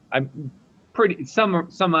phone off. I'm pretty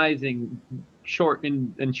summarizing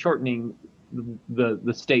and shortening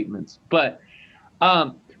the statements, but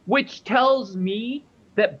which tells me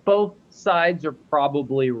that both sides are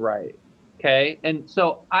probably right. Okay, and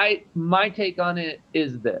so my take on it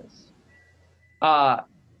is this: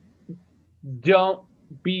 don't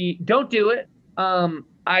do it. I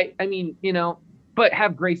mean, but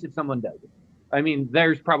have grace if someone does it. I mean,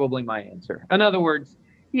 there's probably my answer. In other words,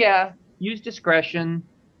 yeah, use discretion.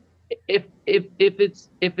 If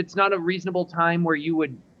it's not a reasonable time where you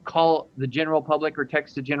would call the general public or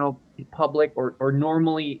text the general public or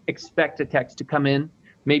normally expect a text to come in,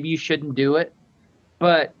 maybe you shouldn't do it.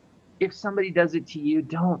 But if somebody does it to you,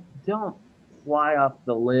 don't fly off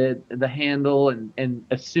the handle and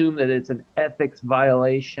assume that it's an ethics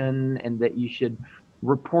violation and that you should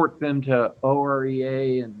report them to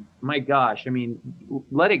OREA. And my gosh, I mean,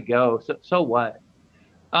 let it go. So what?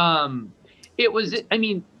 I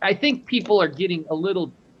think people are getting a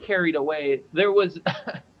little carried away. There was,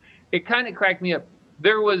 it kind of cracked me up.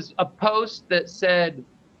 There was a post that said,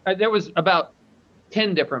 there was about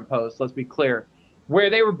 10 different posts, let's be clear, where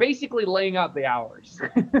they were basically laying out the hours.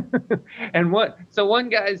 So one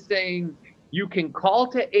guy's saying, you can call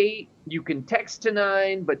to 8, you can text to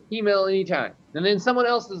 9, but email anytime. And then someone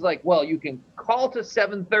else is like, well, you can call to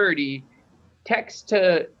 7:30, text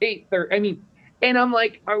to 8:30. I mean, and I'm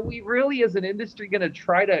like, are we really as an industry going to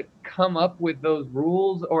try to come up with those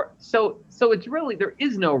rules? Or so it's really, there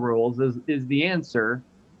is no rules is the answer,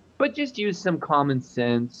 but just use some common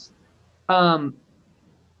sense. I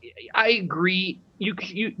agree.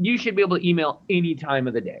 You should be able to email any time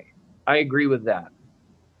of the day. I agree with that.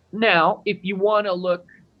 Now, if you want to look,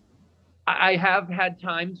 I have had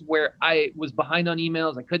times where I was behind on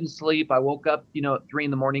emails. I couldn't sleep. I woke up, at 3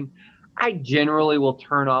 a.m. I generally will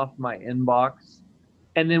turn off my inbox.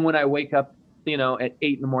 And then when I wake up at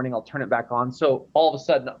 8 in the morning, I'll turn it back on. So all of a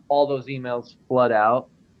sudden, all those emails flood out.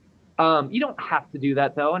 You don't have to do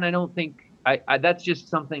that though. And I don't think that's just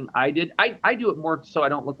something I did. I do it more so I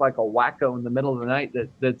don't look like a wacko in the middle of the night.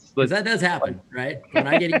 Because that does happen, right? When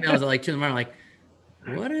I get emails at like 2 in the morning, I'm like,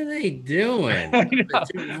 what are they doing?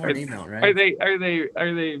 Email, right? Are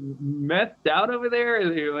they methed out over there? Are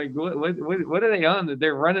they like what are they on that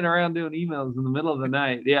they're running around doing emails in the middle of the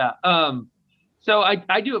night? Yeah. So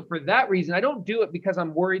I do it for that reason. I don't do it because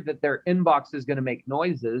I'm worried that their inbox is going to make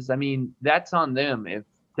noises. I mean, that's on them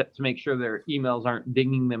to make sure their emails aren't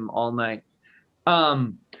dinging them all night.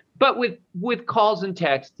 But with calls and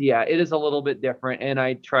text, yeah, it is a little bit different. And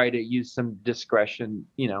I try to use some discretion,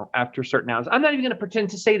 after certain hours. I'm not even going to pretend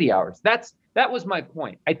to say the hours. That was my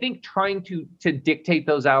point. I think trying to dictate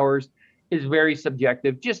those hours is very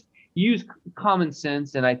subjective. Just use common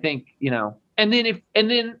sense. And I think, and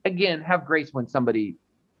then again, have grace when somebody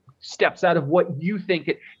steps out of what you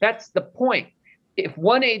think that's the point. If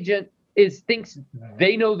one agent thinks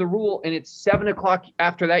they know the rule and it's 7 o'clock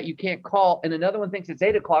after that you can't call, and another one thinks it's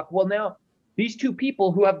 8 o'clock, well, now these two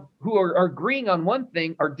people who are agreeing on one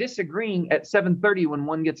thing are disagreeing at 7:30 when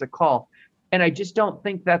one gets a call. And I just don't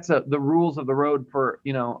think that's the rules of the road for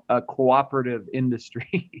a cooperative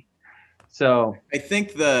industry. So I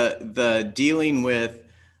think the dealing with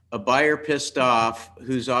a buyer pissed off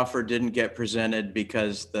whose offer didn't get presented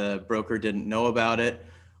because the broker didn't know about it,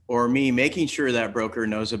 or me making sure that broker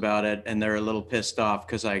knows about it and they're a little pissed off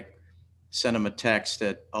because I sent them a text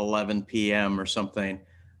at 11 p.m. or something.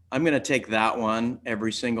 I'm going to take that one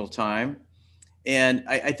every single time. And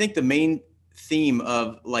I think the main theme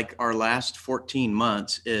of like our last 14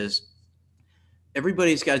 months is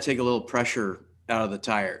everybody's got to take a little pressure out of the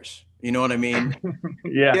tires. You know what I mean?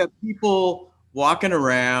 Yeah. You have people walking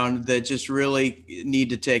around that just really need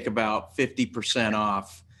to take about 50%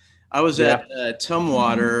 off. I was at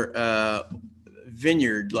Tumwater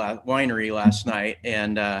winery last night,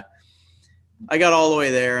 and I got all the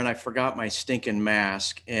way there and I forgot my stinking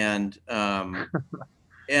mask. And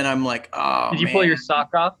I'm like, oh, did you pull your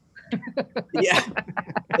sock off? Yeah.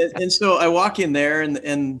 And so I walk in there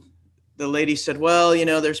and the lady said, well,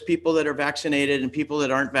 there's people that are vaccinated and people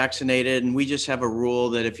that aren't vaccinated. And we just have a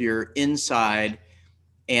rule that if you're inside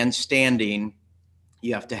and standing,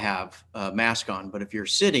 you have to have a mask on. But if you're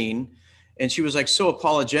sitting, and she was like so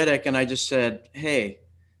apologetic. And I just said, hey,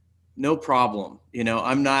 no problem.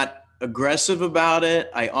 I'm not aggressive about it.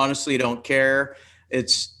 I honestly don't care.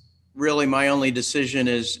 It's really my only decision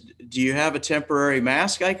is, do you have a temporary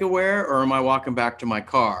mask I could wear, or am I walking back to my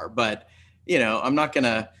car? But, I'm not going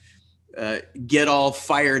to get all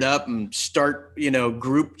fired up and start,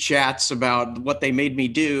 group chats about what they made me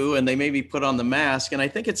do. And they made me put on the mask. And I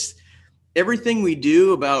think it's everything we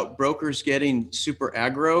do about brokers getting super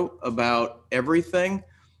aggro about everything.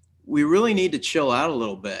 We really need to chill out a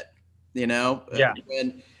little bit, Yeah.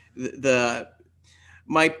 And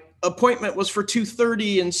my appointment was for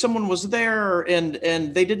 2:30 and someone was there and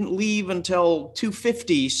they didn't leave until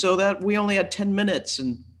 2:50. So that we only had 10 minutes.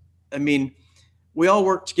 And I mean, we all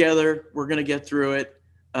work together. We're going to get through it.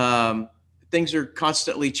 Things are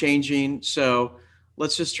constantly changing. So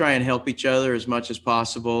let's just try and help each other as much as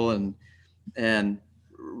possible. And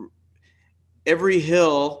every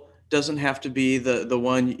hill doesn't have to be the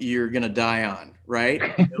one you're going to die on, right?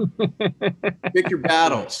 Pick your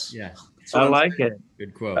battles. Yeah. I like it.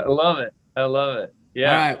 Good quote. I love it.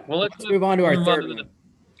 Yeah. All right. Well, let's move on to our third one, one,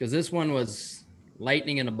 because this one was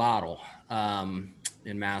lightning in a bottle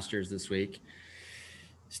in Masters this week.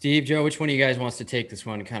 Steve, Joe, which one of you guys wants to take this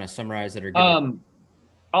one and kind of summarize it?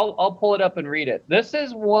 I'll pull it up and read it. This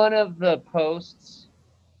is one of the posts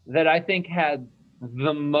that I think had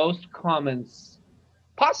the most comments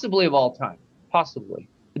possibly of all time. Possibly.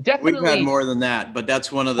 Definitely. We've had more than that, but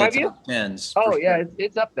that's one of the top 10s. Oh, yeah,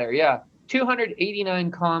 it's up there. Yeah.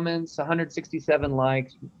 289 comments, 167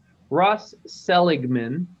 likes. Ross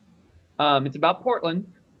Seligman. It's about Portland.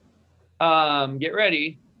 Get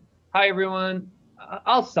ready. Hi, everyone.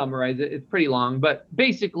 I'll summarize it. It's pretty long, but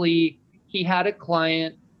basically he had a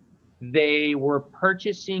client. They were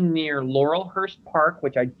purchasing near Laurelhurst Park,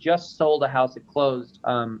 which I just sold a house. It closed.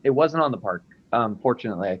 It wasn't on the park.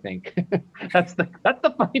 Fortunately, I think that's the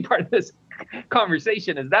funny part of this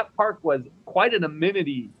conversation is that park was quite an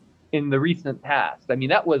amenity in the recent past. I mean,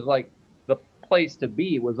 that was like the place to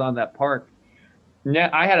be, was on that park. Now,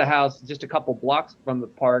 I had a house just a couple blocks from the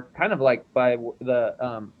park, kind of like by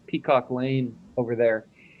the Peacock Lane over there,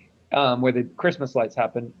 where the Christmas lights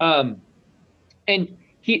happen. And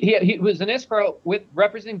he was an escrow with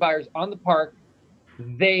representing buyers on the park.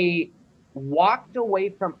 They walked away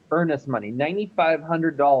from earnest money,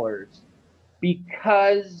 $9,500,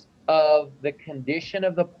 because of the condition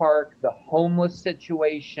of the park, the homeless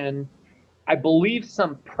situation. I believe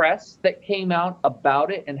some press that came out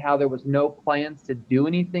about it and how there was no plans to do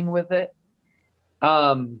anything with it.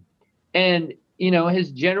 And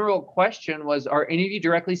his general question was, are any of you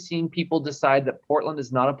directly seeing people decide that Portland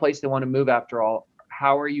is not a place they want to move after all?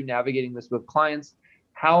 How are you navigating this with clients?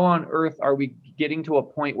 How on earth are we getting to a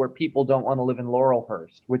point where people don't want to live in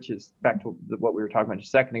Laurelhurst, which is back to what we were talking about just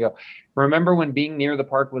a second ago. Remember when being near the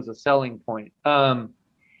park was a selling point?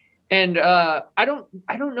 And I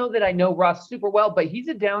don't know that I know Ross super well, but he's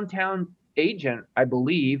a downtown agent, I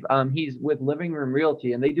believe. He's with Living Room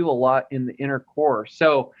Realty, and they do a lot in the inner core.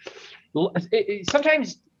 So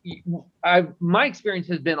sometimes my experience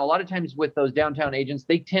has been a lot of times with those downtown agents,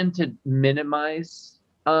 they tend to minimize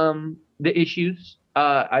the issues.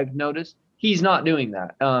 I've noticed he's not doing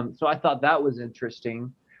that. So I thought that was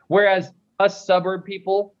interesting. Whereas us suburb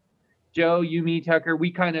people, Joe, you, me, Tucker,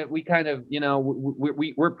 we kind of,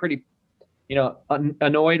 we're pretty,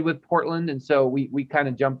 annoyed with Portland. And so we kind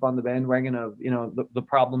of jump on the bandwagon of, the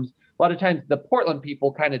problems. A lot of times the Portland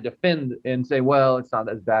people kind of defend and say, well, it's not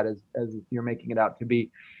as bad as you're making it out to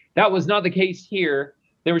be. That was not the case here.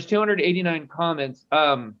 There was 289 comments.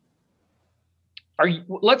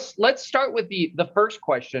 Let's start with the first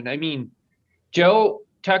question. I mean, Joe,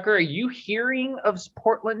 Tucker, are you hearing of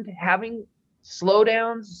Portland having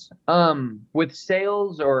slowdowns with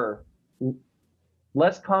sales or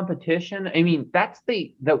less competition? I mean, that's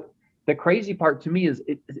the crazy part to me is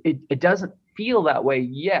it doesn't feel that way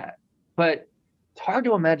yet, but it's hard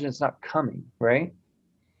to imagine it's not coming, right?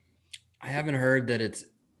 I haven't heard that it's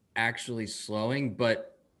actually slowing,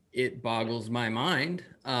 but it boggles my mind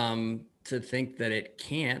to think that it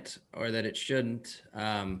can't or that it shouldn't.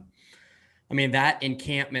 I mean, that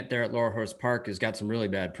encampment there at Laurelhurst Park has got some really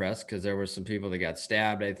bad press because there were some people that got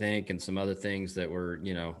stabbed, I think, and some other things that were,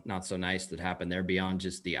 not so nice that happened there beyond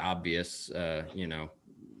just the obvious,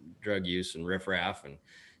 drug use and riffraff and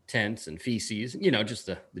tents and feces, just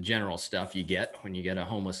the general stuff you get when you get a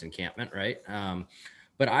homeless encampment, right?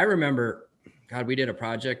 But I remember, God, we did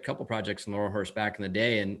a couple projects in Laurelhurst back in the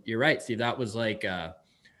day, and you're right, Steve, that was like it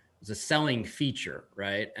was a selling feature,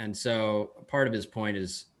 right? And so part of his point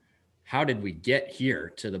is, how did we get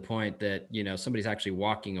here to the point that, somebody's actually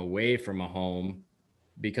walking away from a home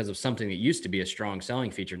because of something that used to be a strong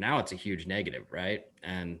selling feature? Now it's a huge negative, right?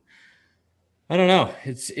 And I don't know.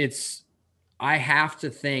 I have to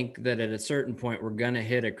think that at a certain point, we're going to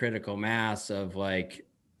hit a critical mass of like,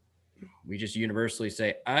 we just universally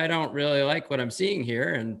say, I don't really like what I'm seeing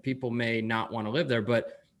here. And people may not want to live there.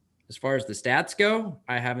 But as far as the stats go,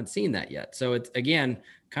 I haven't seen that yet. So it's, again,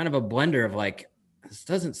 kind of a blender of like, this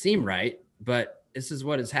doesn't seem right, but this is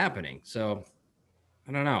what is happening. So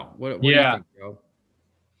I don't know. What do you think, Joe?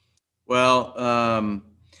 Well,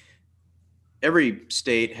 every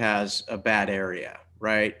state has a bad area,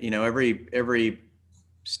 right? Every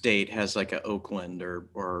state has like a Oakland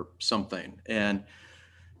or something. And,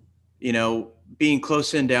 being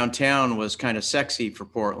close in downtown was kind of sexy for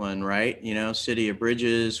Portland, right? City of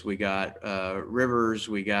bridges, we got rivers,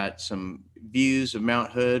 we got some views of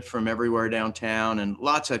Mount Hood from everywhere downtown and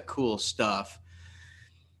lots of cool stuff.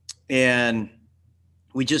 And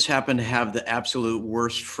we just happen to have the absolute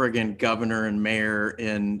worst friggin' governor and mayor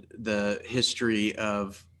in the history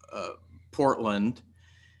of Portland.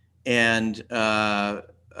 And,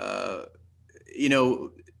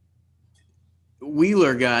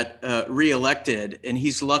 Wheeler got reelected, and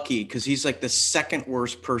he's lucky because he's like the second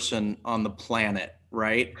worst person on the planet,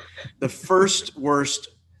 right? The first worst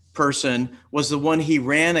person was the one he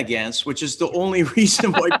ran against, which is the only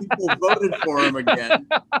reason why people voted for him again.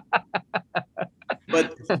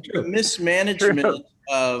 But the mismanagement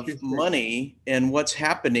of money and what's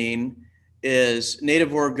happening is Native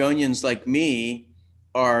Oregonians like me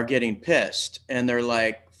are getting pissed, and they're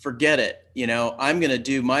like, forget it. I'm going to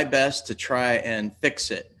do my best to try and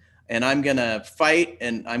fix it. And I'm going to fight,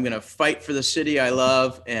 and I'm going to fight for the city I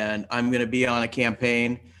love. And I'm going to be on a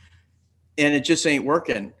campaign, and it just ain't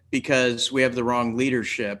working because we have the wrong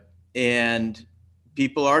leadership, and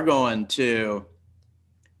people are going to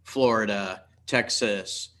Florida,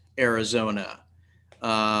 Texas, Arizona.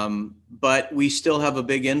 But we still have a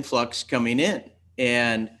big influx coming in.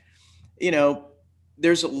 And,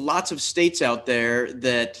 there's lots of states out there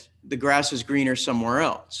that the grass is greener somewhere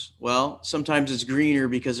else. Well, sometimes it's greener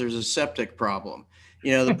because there's a septic problem.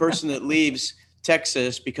 The person that leaves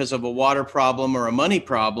Texas because of a water problem or a money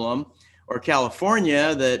problem, or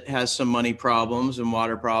California that has some money problems and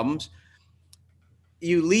water problems,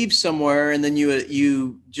 you leave somewhere and then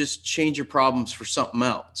you just change your problems for something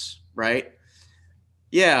else, right?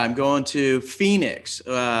 Yeah, I'm going to Phoenix.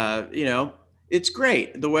 It's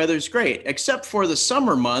great. The weather's great, except for the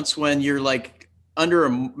summer months when you're like under a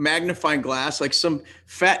magnifying glass, like some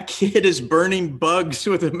fat kid is burning bugs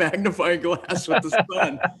with a magnifying glass with the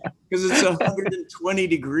sun because it's 120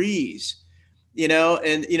 degrees,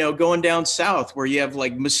 and, going down south where you have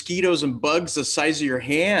like mosquitoes and bugs the size of your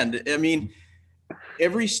hand. I mean,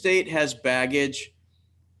 every state has baggage.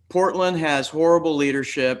 Portland has horrible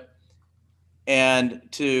leadership. And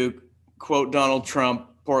to quote Donald Trump,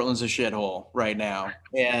 Portland's a shithole right now.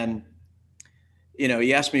 And,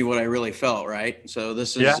 he asked me what I really felt, right? So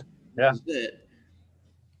this is it.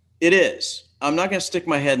 It is. I'm not going to stick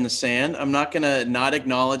my head in the sand. I'm not going to not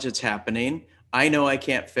acknowledge it's happening. I know I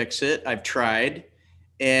can't fix it. I've tried.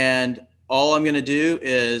 And all I'm going to do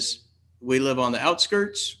is we live on the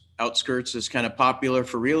outskirts. Outskirts is kind of popular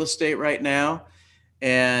for real estate right now.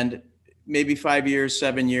 And maybe 5 years,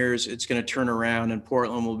 7 years, it's going to turn around and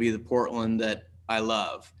Portland will be the Portland that I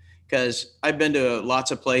love. Because I've been to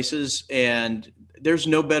lots of places and there's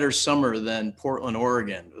no better summer than Portland,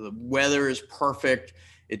 Oregon. The weather is perfect.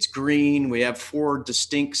 It's green. We have 4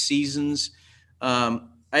 distinct seasons. I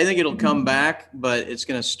think it'll come back, but it's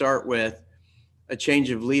going to start with a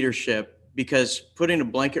change of leadership, because putting a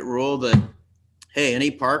blanket rule that, hey,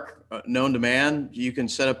 any park known to man, you can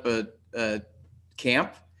set up a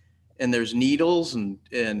camp and there's needles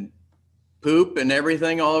and poop and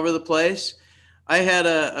everything all over the place. I had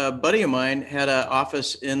a buddy of mine had an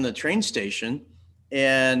office in the train station,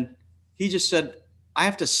 and he just said, I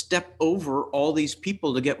have to step over all these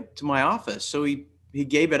people to get to my office. So he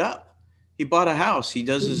gave it up. He bought a house. He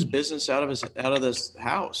does his business out of this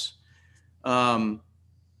house.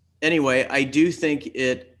 Anyway, I do think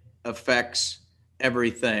it affects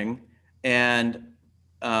everything. And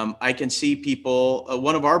I can see people,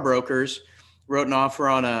 one of our brokers wrote an offer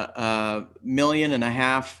on a $1.5 million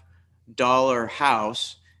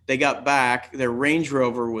house. They got back, their Range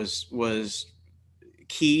Rover was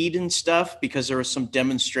keyed and stuff because there was some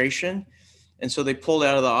demonstration. And so they pulled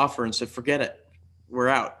out of the offer and said, forget it. We're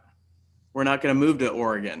out. We're not going to move to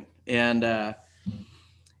Oregon. And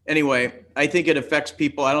anyway, I think it affects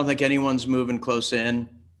people. I don't think anyone's moving close in.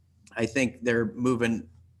 I think they're moving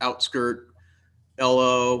outskirt,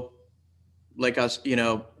 LO, like us,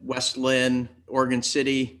 West Lynn, Oregon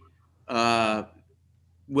City,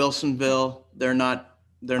 Wilsonville. They're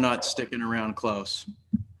not sticking around close.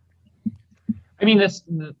 I mean,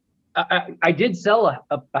 I did sell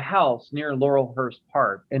a house near Laurelhurst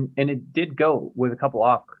Park, and it did go with a couple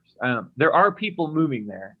offers. There are people moving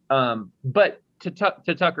there, but to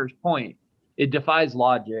Tucker's point, it defies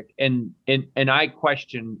logic, and I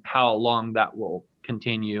question how long that will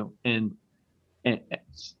continue. And did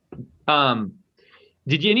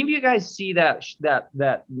any of you guys see that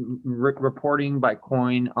reporting by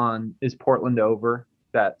Coin on Is Portland Over?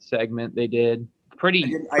 That segment they did? Pretty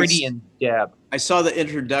in depth. I saw the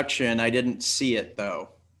introduction. I didn't see it though.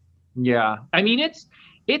 Yeah. I mean,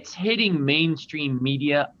 it's hitting mainstream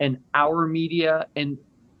media and our media. And,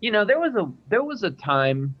 there was a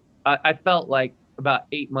time I felt like about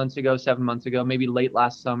 8 months ago, 7 months ago, maybe late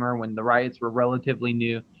last summer, when the riots were relatively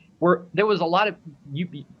new, where there was a lot of,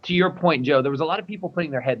 to your point, Joe, there was a lot of people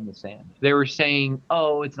putting their head in the sand. They were saying,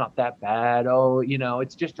 oh, it's not that bad. Oh,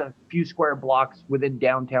 it's just a few square blocks within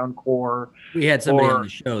downtown core. We had somebody on the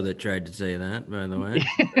show that tried to say that, by the way.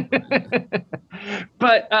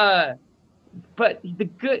 But the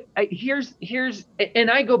good, here's,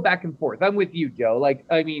 and I go back and forth. I'm with you, Joe. Like,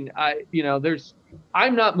 I mean,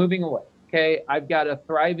 I'm not moving away. Okay. I've got a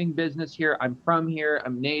thriving business here. I'm from here.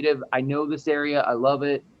 I'm native. I know this area. I love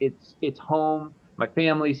it. It's home. My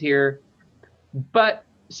family's here. But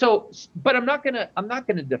I'm not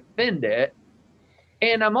gonna defend it.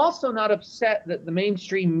 And I'm also not upset that the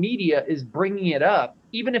mainstream media is bringing it up,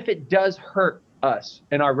 even if it does hurt us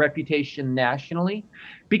and our reputation nationally,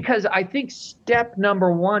 because I think step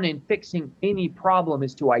number one in fixing any problem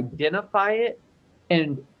is to identify it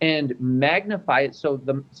and magnify it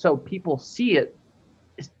so people see it,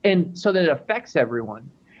 and so that it affects everyone.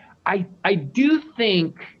 I do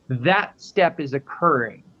think that step is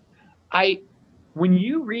occurring. When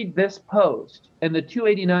you read this post and the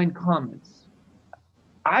 289 comments,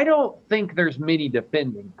 I don't think there's many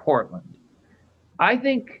defending Portland. I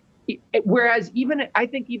think, whereas I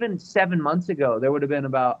think even 7 months ago, there would have been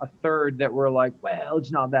about a third that were like, well,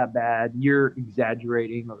 it's not that bad. You're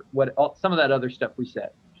exaggerating, or some of that other stuff we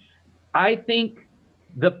said. I think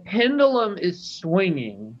the pendulum is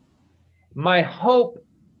swinging. My hope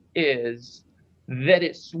is that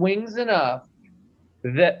it swings enough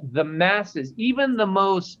that the masses, even the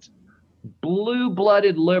most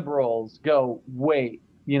blue-blooded liberals go, wait,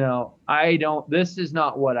 this is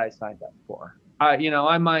not what I signed up for.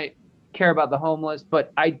 I might care about the homeless,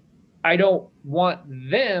 but I don't want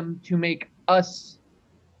them to make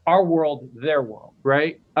our world their world,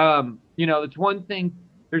 right? It's one thing.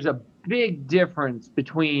 There's a big difference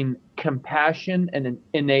between compassion and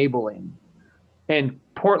enabling, and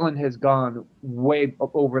Portland has gone way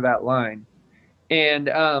over that line. And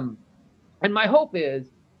my hope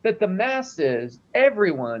is that the masses,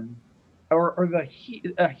 everyone, or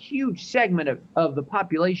a huge segment of the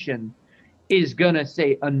population is going to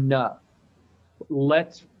say enough.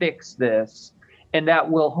 Let's fix this. And that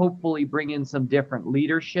will hopefully bring in some different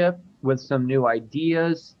leadership with some new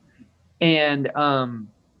ideas. And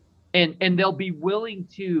they'll be willing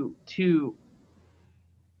to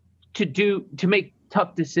make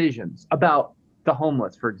tough decisions about the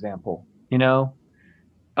homeless, for example,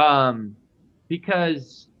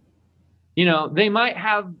 because, they might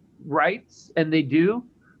have rights, and they do,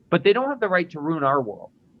 but they don't have the right to ruin our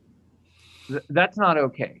world. That's not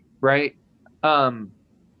okay, right?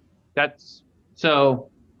 So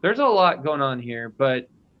there's a lot going on here, but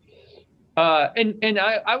and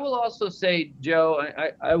I will also say, Joe,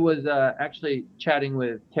 I was actually chatting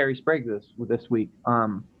with Terry Sprague this week.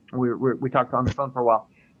 We talked on the phone for a while,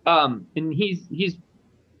 and he's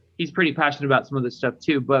pretty passionate about some of this stuff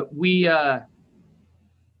too. But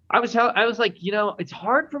I was like, it's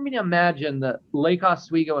hard for me to imagine that Lake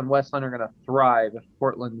Oswego and Westland are going to thrive if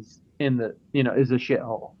Portland's is a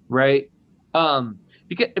shithole, right?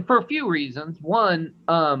 Because for a few reasons. One,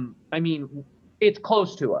 it's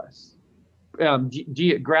close to us.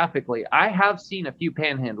 Geographically, I have seen a few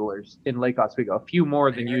panhandlers in Lake Oswego, a few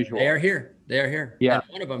more than usual. They are here. Yeah. And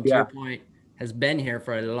one of them, to your point, has been here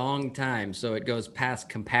for a long time. So it goes past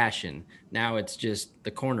compassion. Now it's just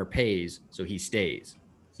the corner pays, so he stays.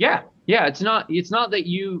 Yeah. It's not that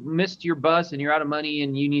you missed your bus and you're out of money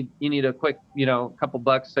and you need a quick, couple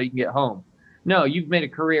bucks so you can get home. No, you've made a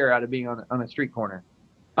career out of being on a street corner.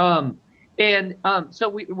 So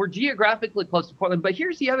we're geographically close to Portland, but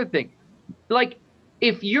here's the other thing. Like,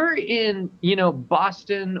 if you're in,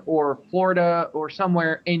 Boston or Florida or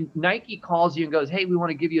somewhere, and Nike calls you and goes, hey, we want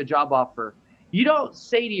to give you a job offer, you don't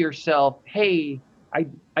say to yourself, hey,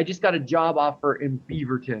 I just got a job offer in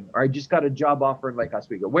Beaverton, or I just got a job offer in Lake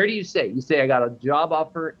Oswego. Where do you say? You say, I got a job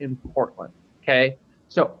offer in Portland. Okay.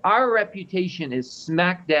 So our reputation is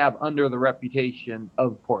smack dab under the reputation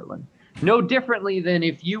of Portland. No differently than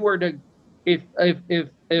if you were to, if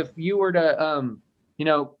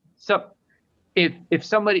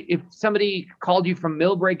somebody called you from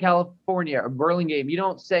Millbrae, California, or Burlingame, you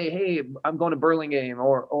don't say, hey, I'm going to Burlingame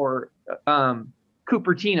or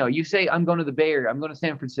Cupertino. You say, I'm going to the Bay Area, I'm going to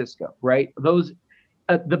San Francisco, right? Those,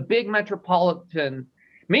 the big metropolitan,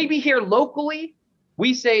 maybe here locally,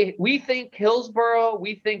 we think Hillsborough,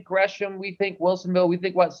 we think Gresham, we think Wilsonville, we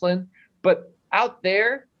think Westland, but out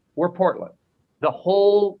there, we're Portland, the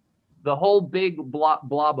whole big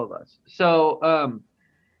blob of us. So,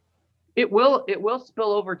 it will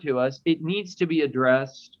spill over to us. It needs to be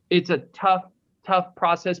addressed. It's a tough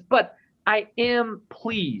process, but I am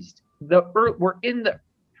pleased. We're in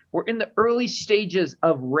the early stages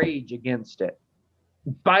of rage against it,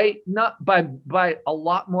 by a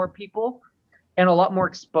lot more people and a lot more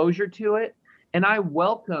exposure to it. And I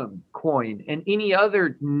welcome Coin and any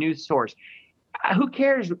other news source. Who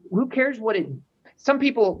cares what it? Some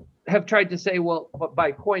people have tried to say, well,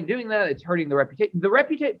 by Coin doing that, it's hurting the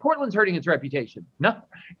reputation. Portland's hurting its reputation. No,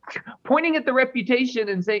 pointing at the reputation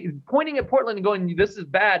and pointing at Portland and going, this is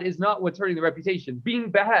bad, is not what's hurting the reputation. Being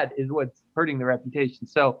bad is what's hurting the reputation.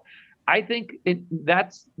 So I think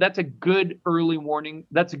that's a good early warning.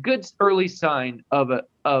 That's a good early sign of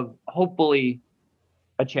hopefully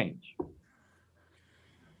a change.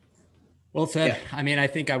 Well said. Yeah. I mean, I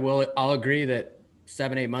think I'll agree that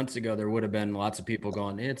 7-8 months ago, there would have been lots of people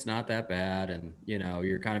going, it's not that bad. And,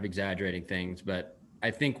 you're kind of exaggerating things, but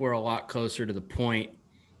I think we're a lot closer to the point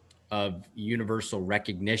of universal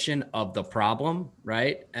recognition of the problem.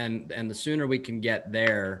 Right. And the sooner we can get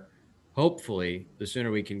there, hopefully the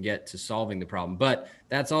sooner we can get to solving the problem. But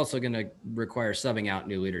that's also going to require subbing out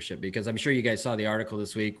new leadership, because I'm sure you guys saw the article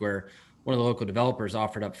this week where one of the local developers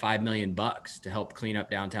offered up $5 million to help clean up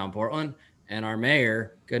downtown Portland. And our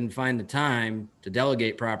mayor couldn't find the time to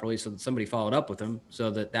delegate properly so that somebody followed up with him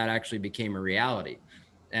so that actually became a reality.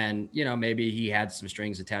 And, maybe he had some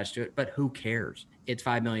strings attached to it, but who cares? It's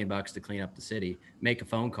 $5 million to clean up the city, make a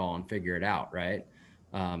phone call and figure it out. Right.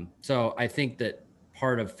 So I think that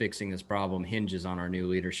part of fixing this problem hinges on our new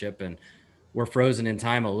leadership. And we're frozen in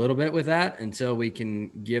time a little bit with that until we can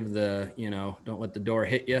give the, don't let the door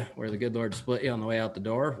hit you where the good Lord split you on the way out the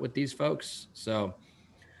door with these folks. So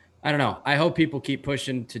I don't know. I hope people keep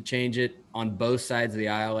pushing to change it on both sides of the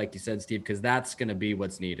aisle, like you said, Steve, because that's going to be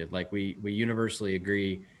what's needed. Like we universally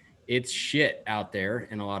agree, it's shit out there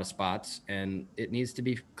in a lot of spots, and it needs to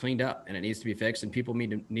be cleaned up and it needs to be fixed. And people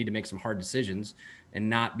need to make some hard decisions and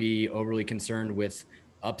not be overly concerned with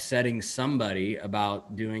upsetting somebody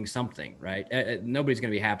about doing something. Right? Nobody's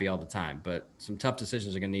going to be happy all the time, but some tough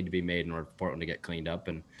decisions are going to need to be made in order for Portland to get cleaned up.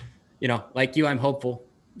 And like you, I'm hopeful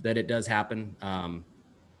that it does happen.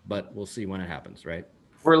 But we'll see when it happens, right?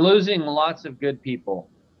 We're losing lots of good people.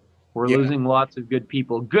 We're losing lots of good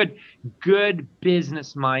people. Good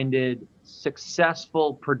business-minded,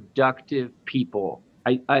 successful, productive people.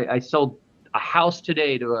 I sold a house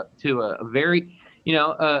today to a very,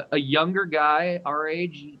 a younger guy our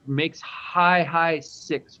age, makes high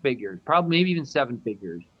six figures, probably maybe even seven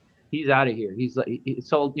figures. He's out of here. He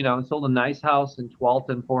sold a nice house in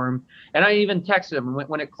Tualatin for him. And I even texted him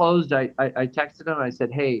when it closed. I texted him and I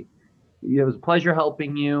said, "Hey, it was a pleasure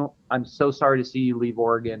helping you. I'm so sorry to see you leave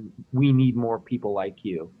Oregon. We need more people like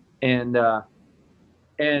you." And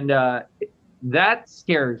that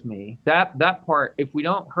scares me. That part. If we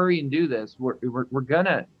don't hurry and do this, we're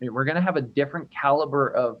gonna have a different caliber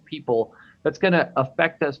of people that's gonna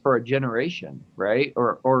affect us for a generation, right?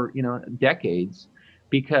 Or decades,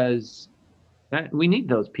 because we need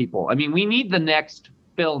those people. I mean, we need the next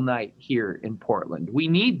Phil Knight here in Portland. We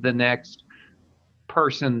need the next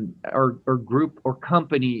person or group or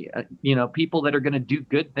company, people that are going to do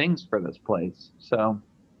good things for this place. So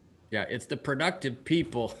yeah, it's the productive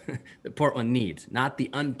people that Portland needs, not the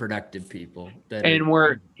unproductive people that and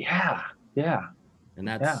and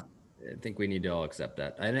that's I think we need to all accept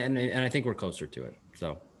that, and I think we're closer to it.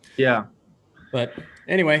 So yeah. But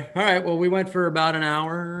anyway, all right. Well, we went for about an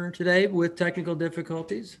hour today with technical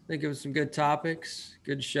difficulties. I think it was some good topics,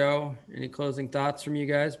 good show. Any closing thoughts from you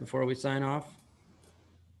guys before we sign off?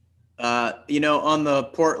 On the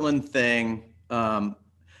Portland thing,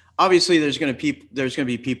 obviously there's going to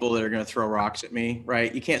be people that are going to throw rocks at me,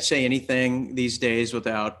 right? You can't say anything these days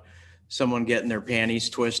without someone getting their panties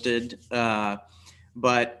twisted.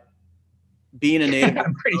 But being a native,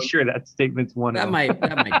 I'm pretty sure that statement's one of them.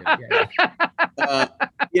 That might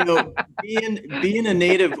being a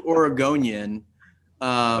native Oregonian,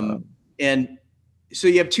 and so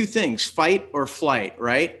you have two things: fight or flight,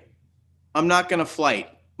 right? I'm not going to flight.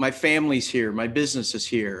 My family's here. My business is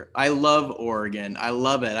here. I love Oregon. I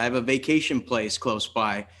love it. I have a vacation place close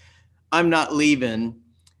by. I'm not leaving.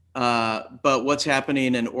 But what's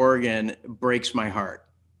happening in Oregon breaks my heart.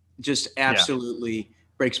 Just absolutely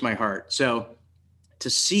breaks my heart. So to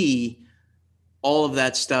see all of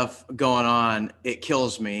that stuff going on, it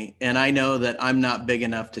kills me. And I know that I'm not big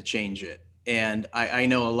enough to change it. And I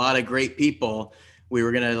know a lot of great people. We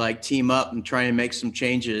were going to team up and try and make some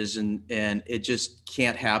changes, and it just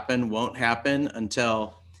can't happen, won't happen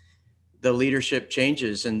until the leadership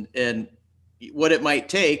changes. And what it might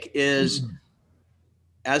take is,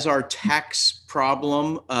 as our tax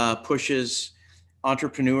problem pushes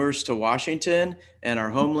entrepreneurs to Washington, and our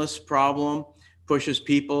homeless problem pushes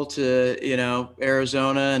people to,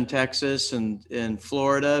 Arizona and Texas and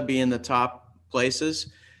Florida being the top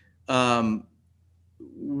places,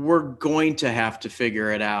 we're going to have to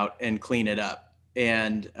figure it out and clean it up.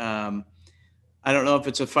 And I don't know if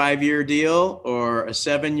it's a 5-year deal or a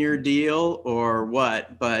 7-year deal or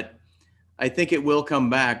what, but I think it will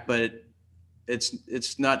come back, but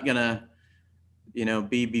it's not gonna,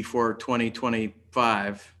 be before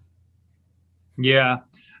 2025. Yeah.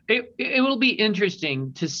 It will be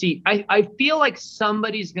interesting to see. I feel like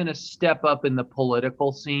somebody's going to step up in the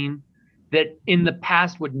political scene that in the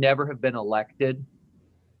past would never have been elected.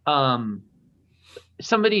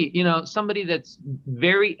 Somebody that's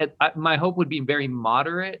very, my hope would be very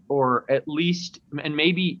moderate, or at least, and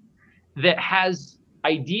maybe that has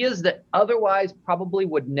ideas that otherwise probably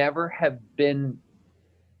would never have been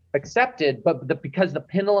accepted, but because the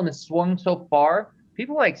pendulum has swung so far,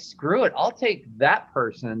 people are like, screw it, I'll take that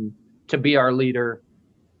person to be our leader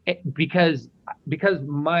because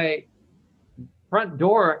my front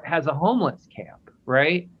door has a homeless camp,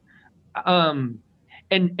 right? And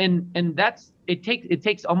that's it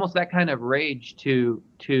takes almost that kind of rage to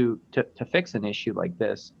fix an issue like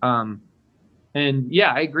this. And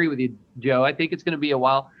yeah, I agree with you, Joe. I think it's going to be a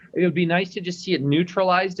while. It would be nice to just see it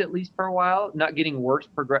neutralized at least for a while, not getting worse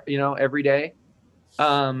every day.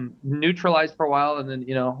 neutralized for a while, and then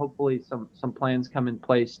hopefully some plans come in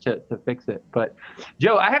place to fix it. But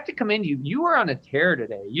Joe, I have to commend you. You were on a tear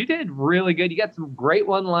today. You did really good. You got some great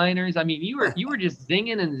one-liners. I mean, you were just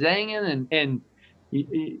zinging and zanging, and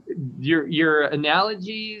your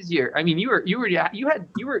analogies. You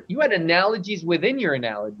had analogies within your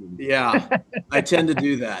analogies. Yeah, I tend to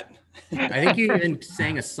do that. I think you even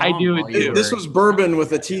sang a song. I do it too. This was bourbon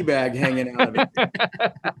with a tea bag hanging out of it.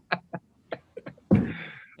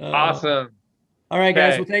 Awesome. All right,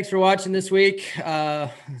 guys. Well, thanks for watching this week's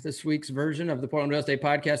version of the Portland Real Estate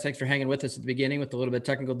Podcast. Thanks for hanging with us at the beginning with a little bit of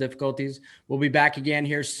technical difficulties. We'll be back again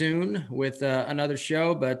here soon with another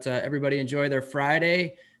show, but everybody enjoy their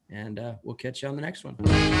Friday, and we'll catch you on the next one.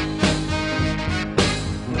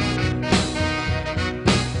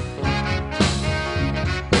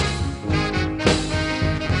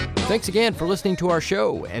 Thanks again for listening to our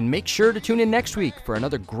show, and make sure to tune in next week for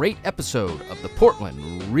another great episode of the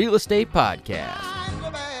Portland Real Estate Podcast.